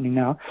what's happening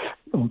now,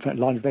 or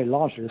very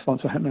largely responsible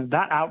for what's happening.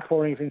 That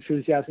outpouring of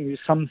enthusiasm is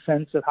some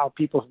sense of how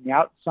people from the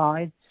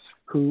outside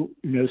who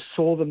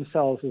saw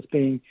themselves as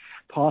being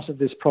part of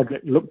this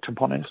project looked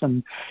upon it.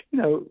 And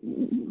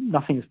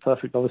nothing is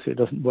perfect. Obviously, it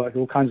doesn't work.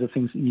 All kinds of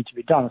things that need to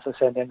be done. As I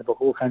say at the end of the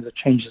book, all kinds of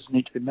changes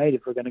need to be made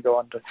if we're going to go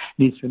on to. It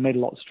needs to be made a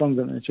lot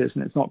stronger than it is,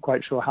 and it's not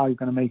quite sure how you're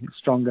going to make it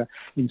stronger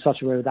in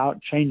such a way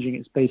without changing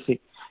its basic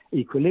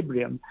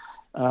equilibrium,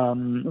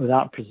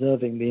 without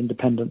preserving the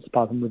independence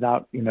part, and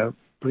without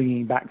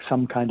bringing back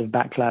some kind of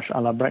backlash a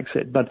la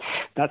Brexit. But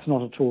that's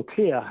not at all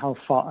clear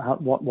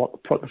what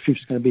the future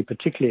is going to be,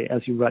 particularly,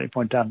 as you rightly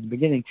point out in the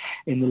beginning,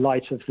 in the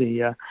light of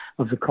the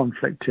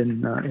conflict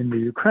in the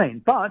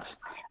Ukraine. But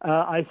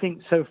I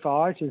think so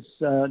far it has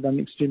done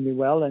extremely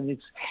well, and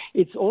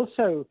it's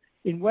also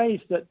in ways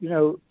that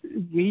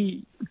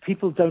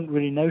people don't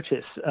really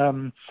notice.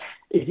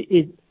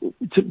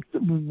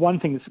 One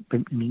thing that's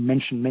been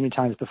mentioned many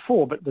times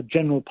before, but the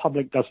general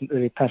public doesn't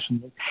really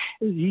passion.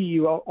 The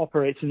EU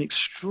operates an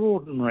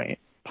extraordinary,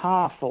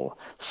 powerful,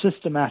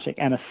 systematic,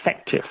 and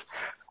effective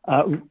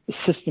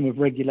system of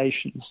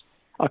regulations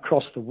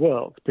across the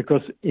world.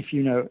 Because if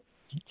you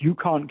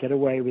can't get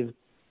away with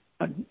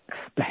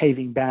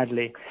behaving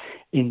badly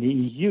in the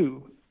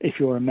EU if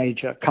you're a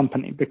major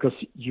company, because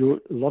a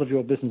lot of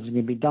your business is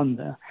going to be done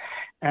there.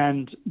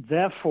 And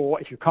therefore,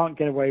 if you can't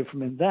get away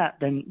from that,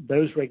 then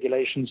those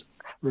regulations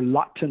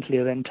reluctantly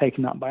are then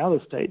taken up by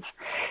other states.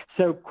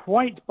 So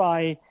quite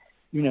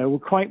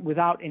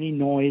without any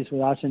noise,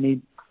 without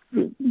any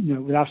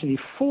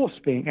force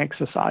being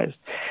exercised,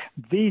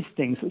 these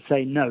things that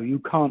say, no, you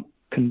can't,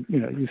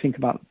 you think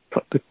about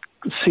the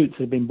suits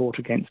that have been brought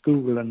against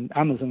Google and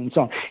Amazon and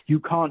so on, you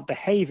can't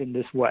behave in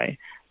this way.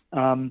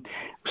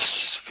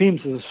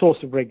 Seems as a source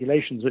of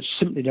regulations which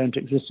simply don't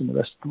exist in the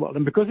rest of the world.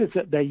 And because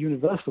they're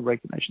universal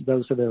regulations,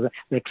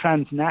 they're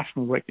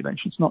transnational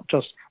regulations, not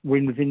just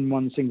within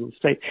one single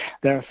state,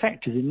 their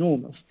effect is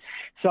enormous.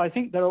 So I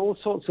think there are all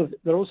sorts of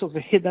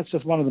that's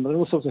just one of them, but there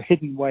are all sorts of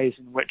hidden ways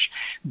in which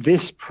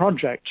this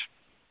project,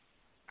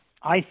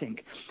 I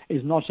think,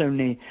 is not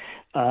only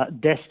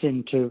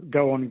destined to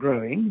go on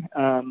growing,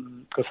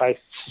 because I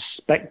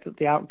suspect that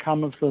the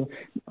outcome of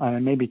I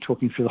may be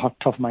talking through the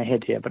top of my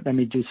head here, but let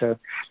me do so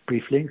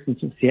briefly,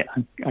 since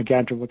I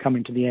gather we're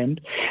coming to the end.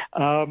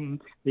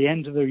 The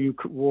end of the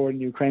war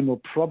in Ukraine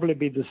will probably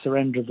be the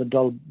surrender of the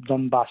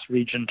Donbas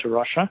region to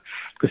Russia,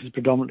 because it's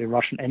predominantly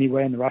Russian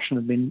anyway, and the Russians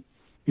have been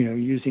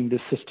using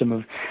this system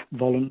of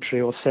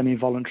voluntary or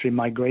semi-voluntary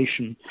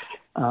migration,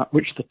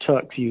 which the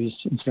Turks used,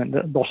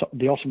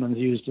 the Ottomans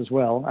used as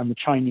well, and the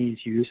Chinese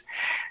used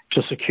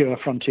to secure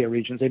frontier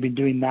regions. They've been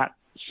doing that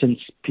since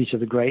Peter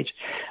the Great.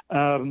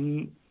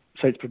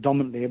 So it's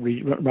predominantly a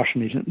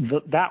Russian region.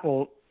 That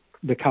will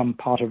become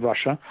part of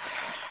Russia.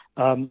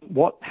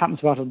 What happens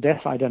about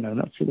Odessa, I don't know.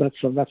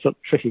 That's a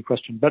tricky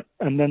question.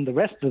 And then the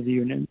rest of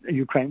the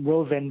Ukraine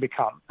will then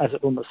become, as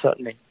it almost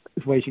certainly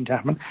is waiting to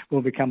happen,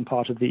 will become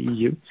part of the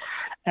EU,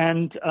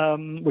 and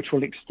which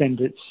will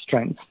extend its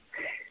strength.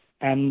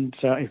 And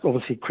it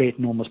obviously create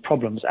enormous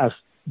problems, as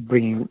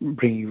bringing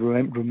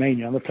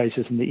Romania and other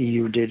places in the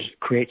EU did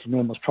create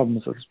enormous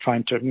problems of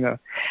trying to,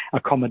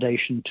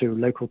 accommodation to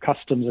local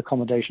customs,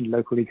 accommodation to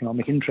local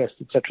economic interests,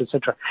 etc.,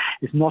 etc.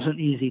 It's not an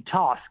easy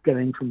task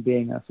going from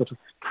being a sort of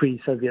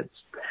pre-Soviet,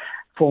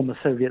 former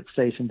Soviet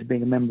state into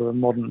being a member of a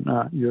modern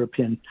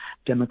European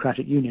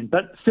democratic union.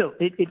 But still,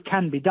 it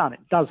can be done.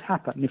 It does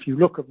happen. If you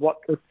look at what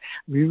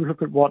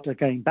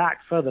going back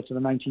further to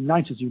the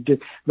 1990s, you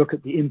did look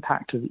at the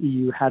impact that the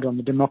EU had on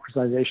the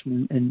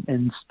democratization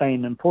in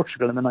Spain and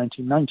Portugal in the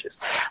 1990s.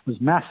 It was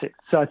massive.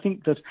 So I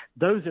think that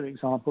those are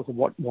examples of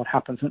what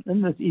happens.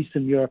 And that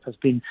Eastern Europe has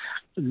been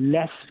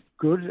less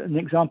good an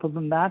example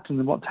than that,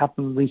 and what's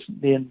happened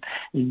recently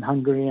in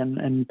Hungary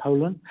and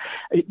Poland.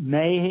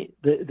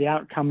 The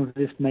outcome of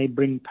this may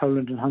bring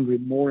Poland and Hungary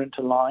more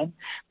into line.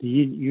 The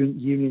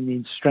union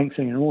needs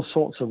strengthening in all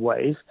sorts of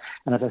ways,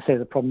 and as I say,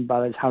 the problem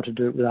about it is how to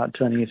do it without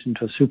turning it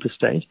into a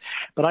superstate.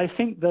 But I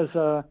think there's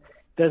a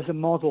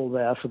model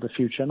there for the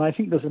future, and I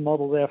think there's a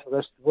model there for the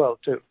rest of the world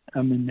too.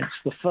 I mean, it's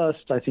the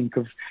first, I think,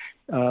 of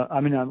I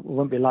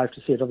won't be alive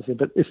to see it, obviously,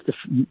 but it's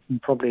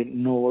probably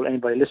nor will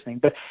anybody listening,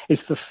 but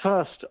it's the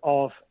first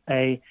of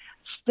a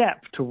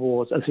step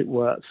towards, as it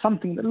were,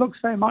 something that looks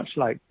very much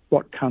like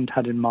what Kant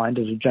had in mind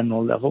at a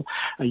general level,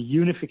 a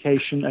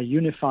unification, a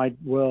unified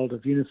world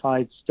of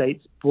unified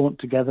states brought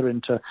together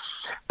into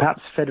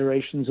perhaps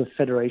federations of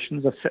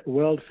federations, a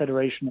world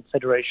federation of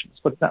federations,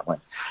 put it that way.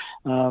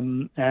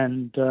 And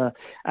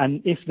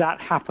if that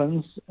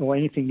happens, or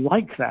anything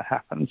like that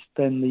happens,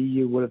 then the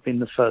EU would have been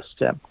the first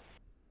step.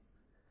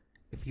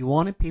 If you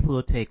wanted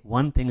people to take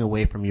one thing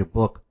away from your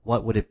book,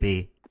 what would it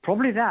be?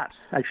 Probably that,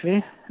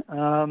 actually.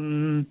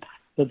 That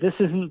this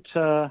isn't.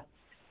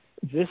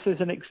 This is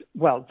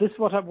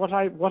what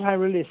I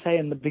really say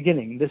in the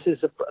beginning. This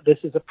is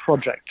a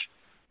project.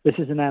 This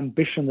is an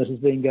ambition that has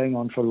been going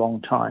on for a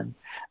long time.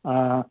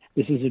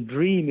 This is a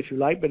dream, if you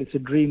like, but it's a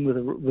dream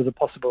with a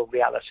possible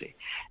reality.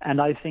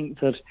 And I think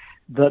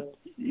that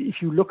if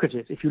you look at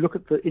it, if you look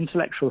at the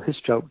intellectual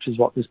history, which is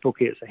what this book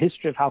is, a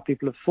history of how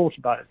people have thought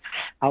about it,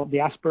 how the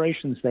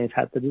aspirations they've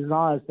had, the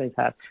desires they've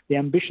had, the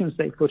ambitions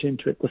they've put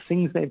into it, the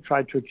things they've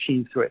tried to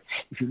achieve through it.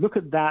 If you look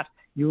at that,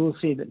 you will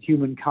see that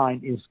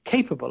humankind is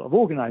capable of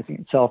organizing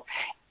itself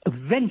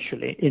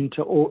eventually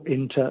into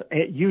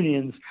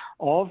unions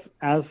of,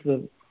 as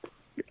the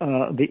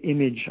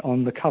image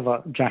on the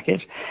cover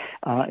jacket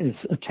is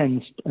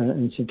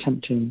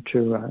attempting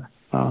to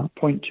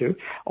point to,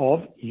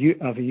 of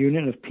a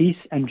union of peace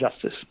and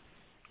justice.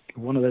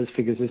 One of those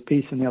figures is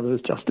peace and the other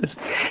is justice.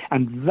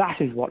 And that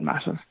is what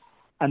matters.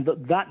 And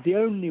that the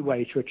only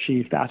way to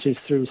achieve that is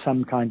through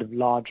some kind of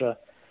larger,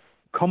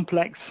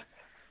 complex,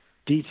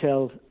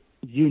 detailed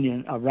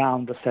union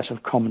around a set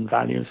of common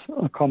values,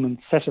 a common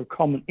set of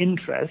common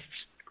interests,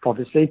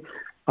 obviously,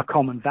 a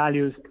common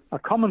values, a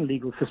common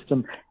legal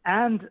system,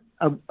 and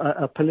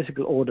a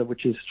political order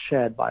which is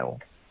shared by all.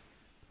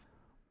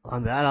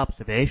 On that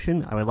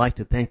observation, I would like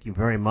to thank you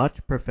very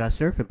much,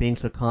 Professor, for being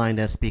so kind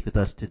as to speak with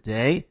us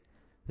today.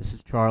 This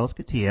is Charles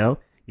Coutinho.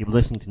 You've been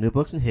listening to New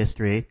Books in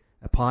History,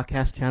 a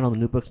podcast channel on the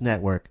New Books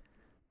Network.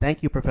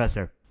 Thank you,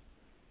 Professor.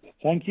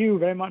 Thank you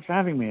very much for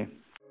having me.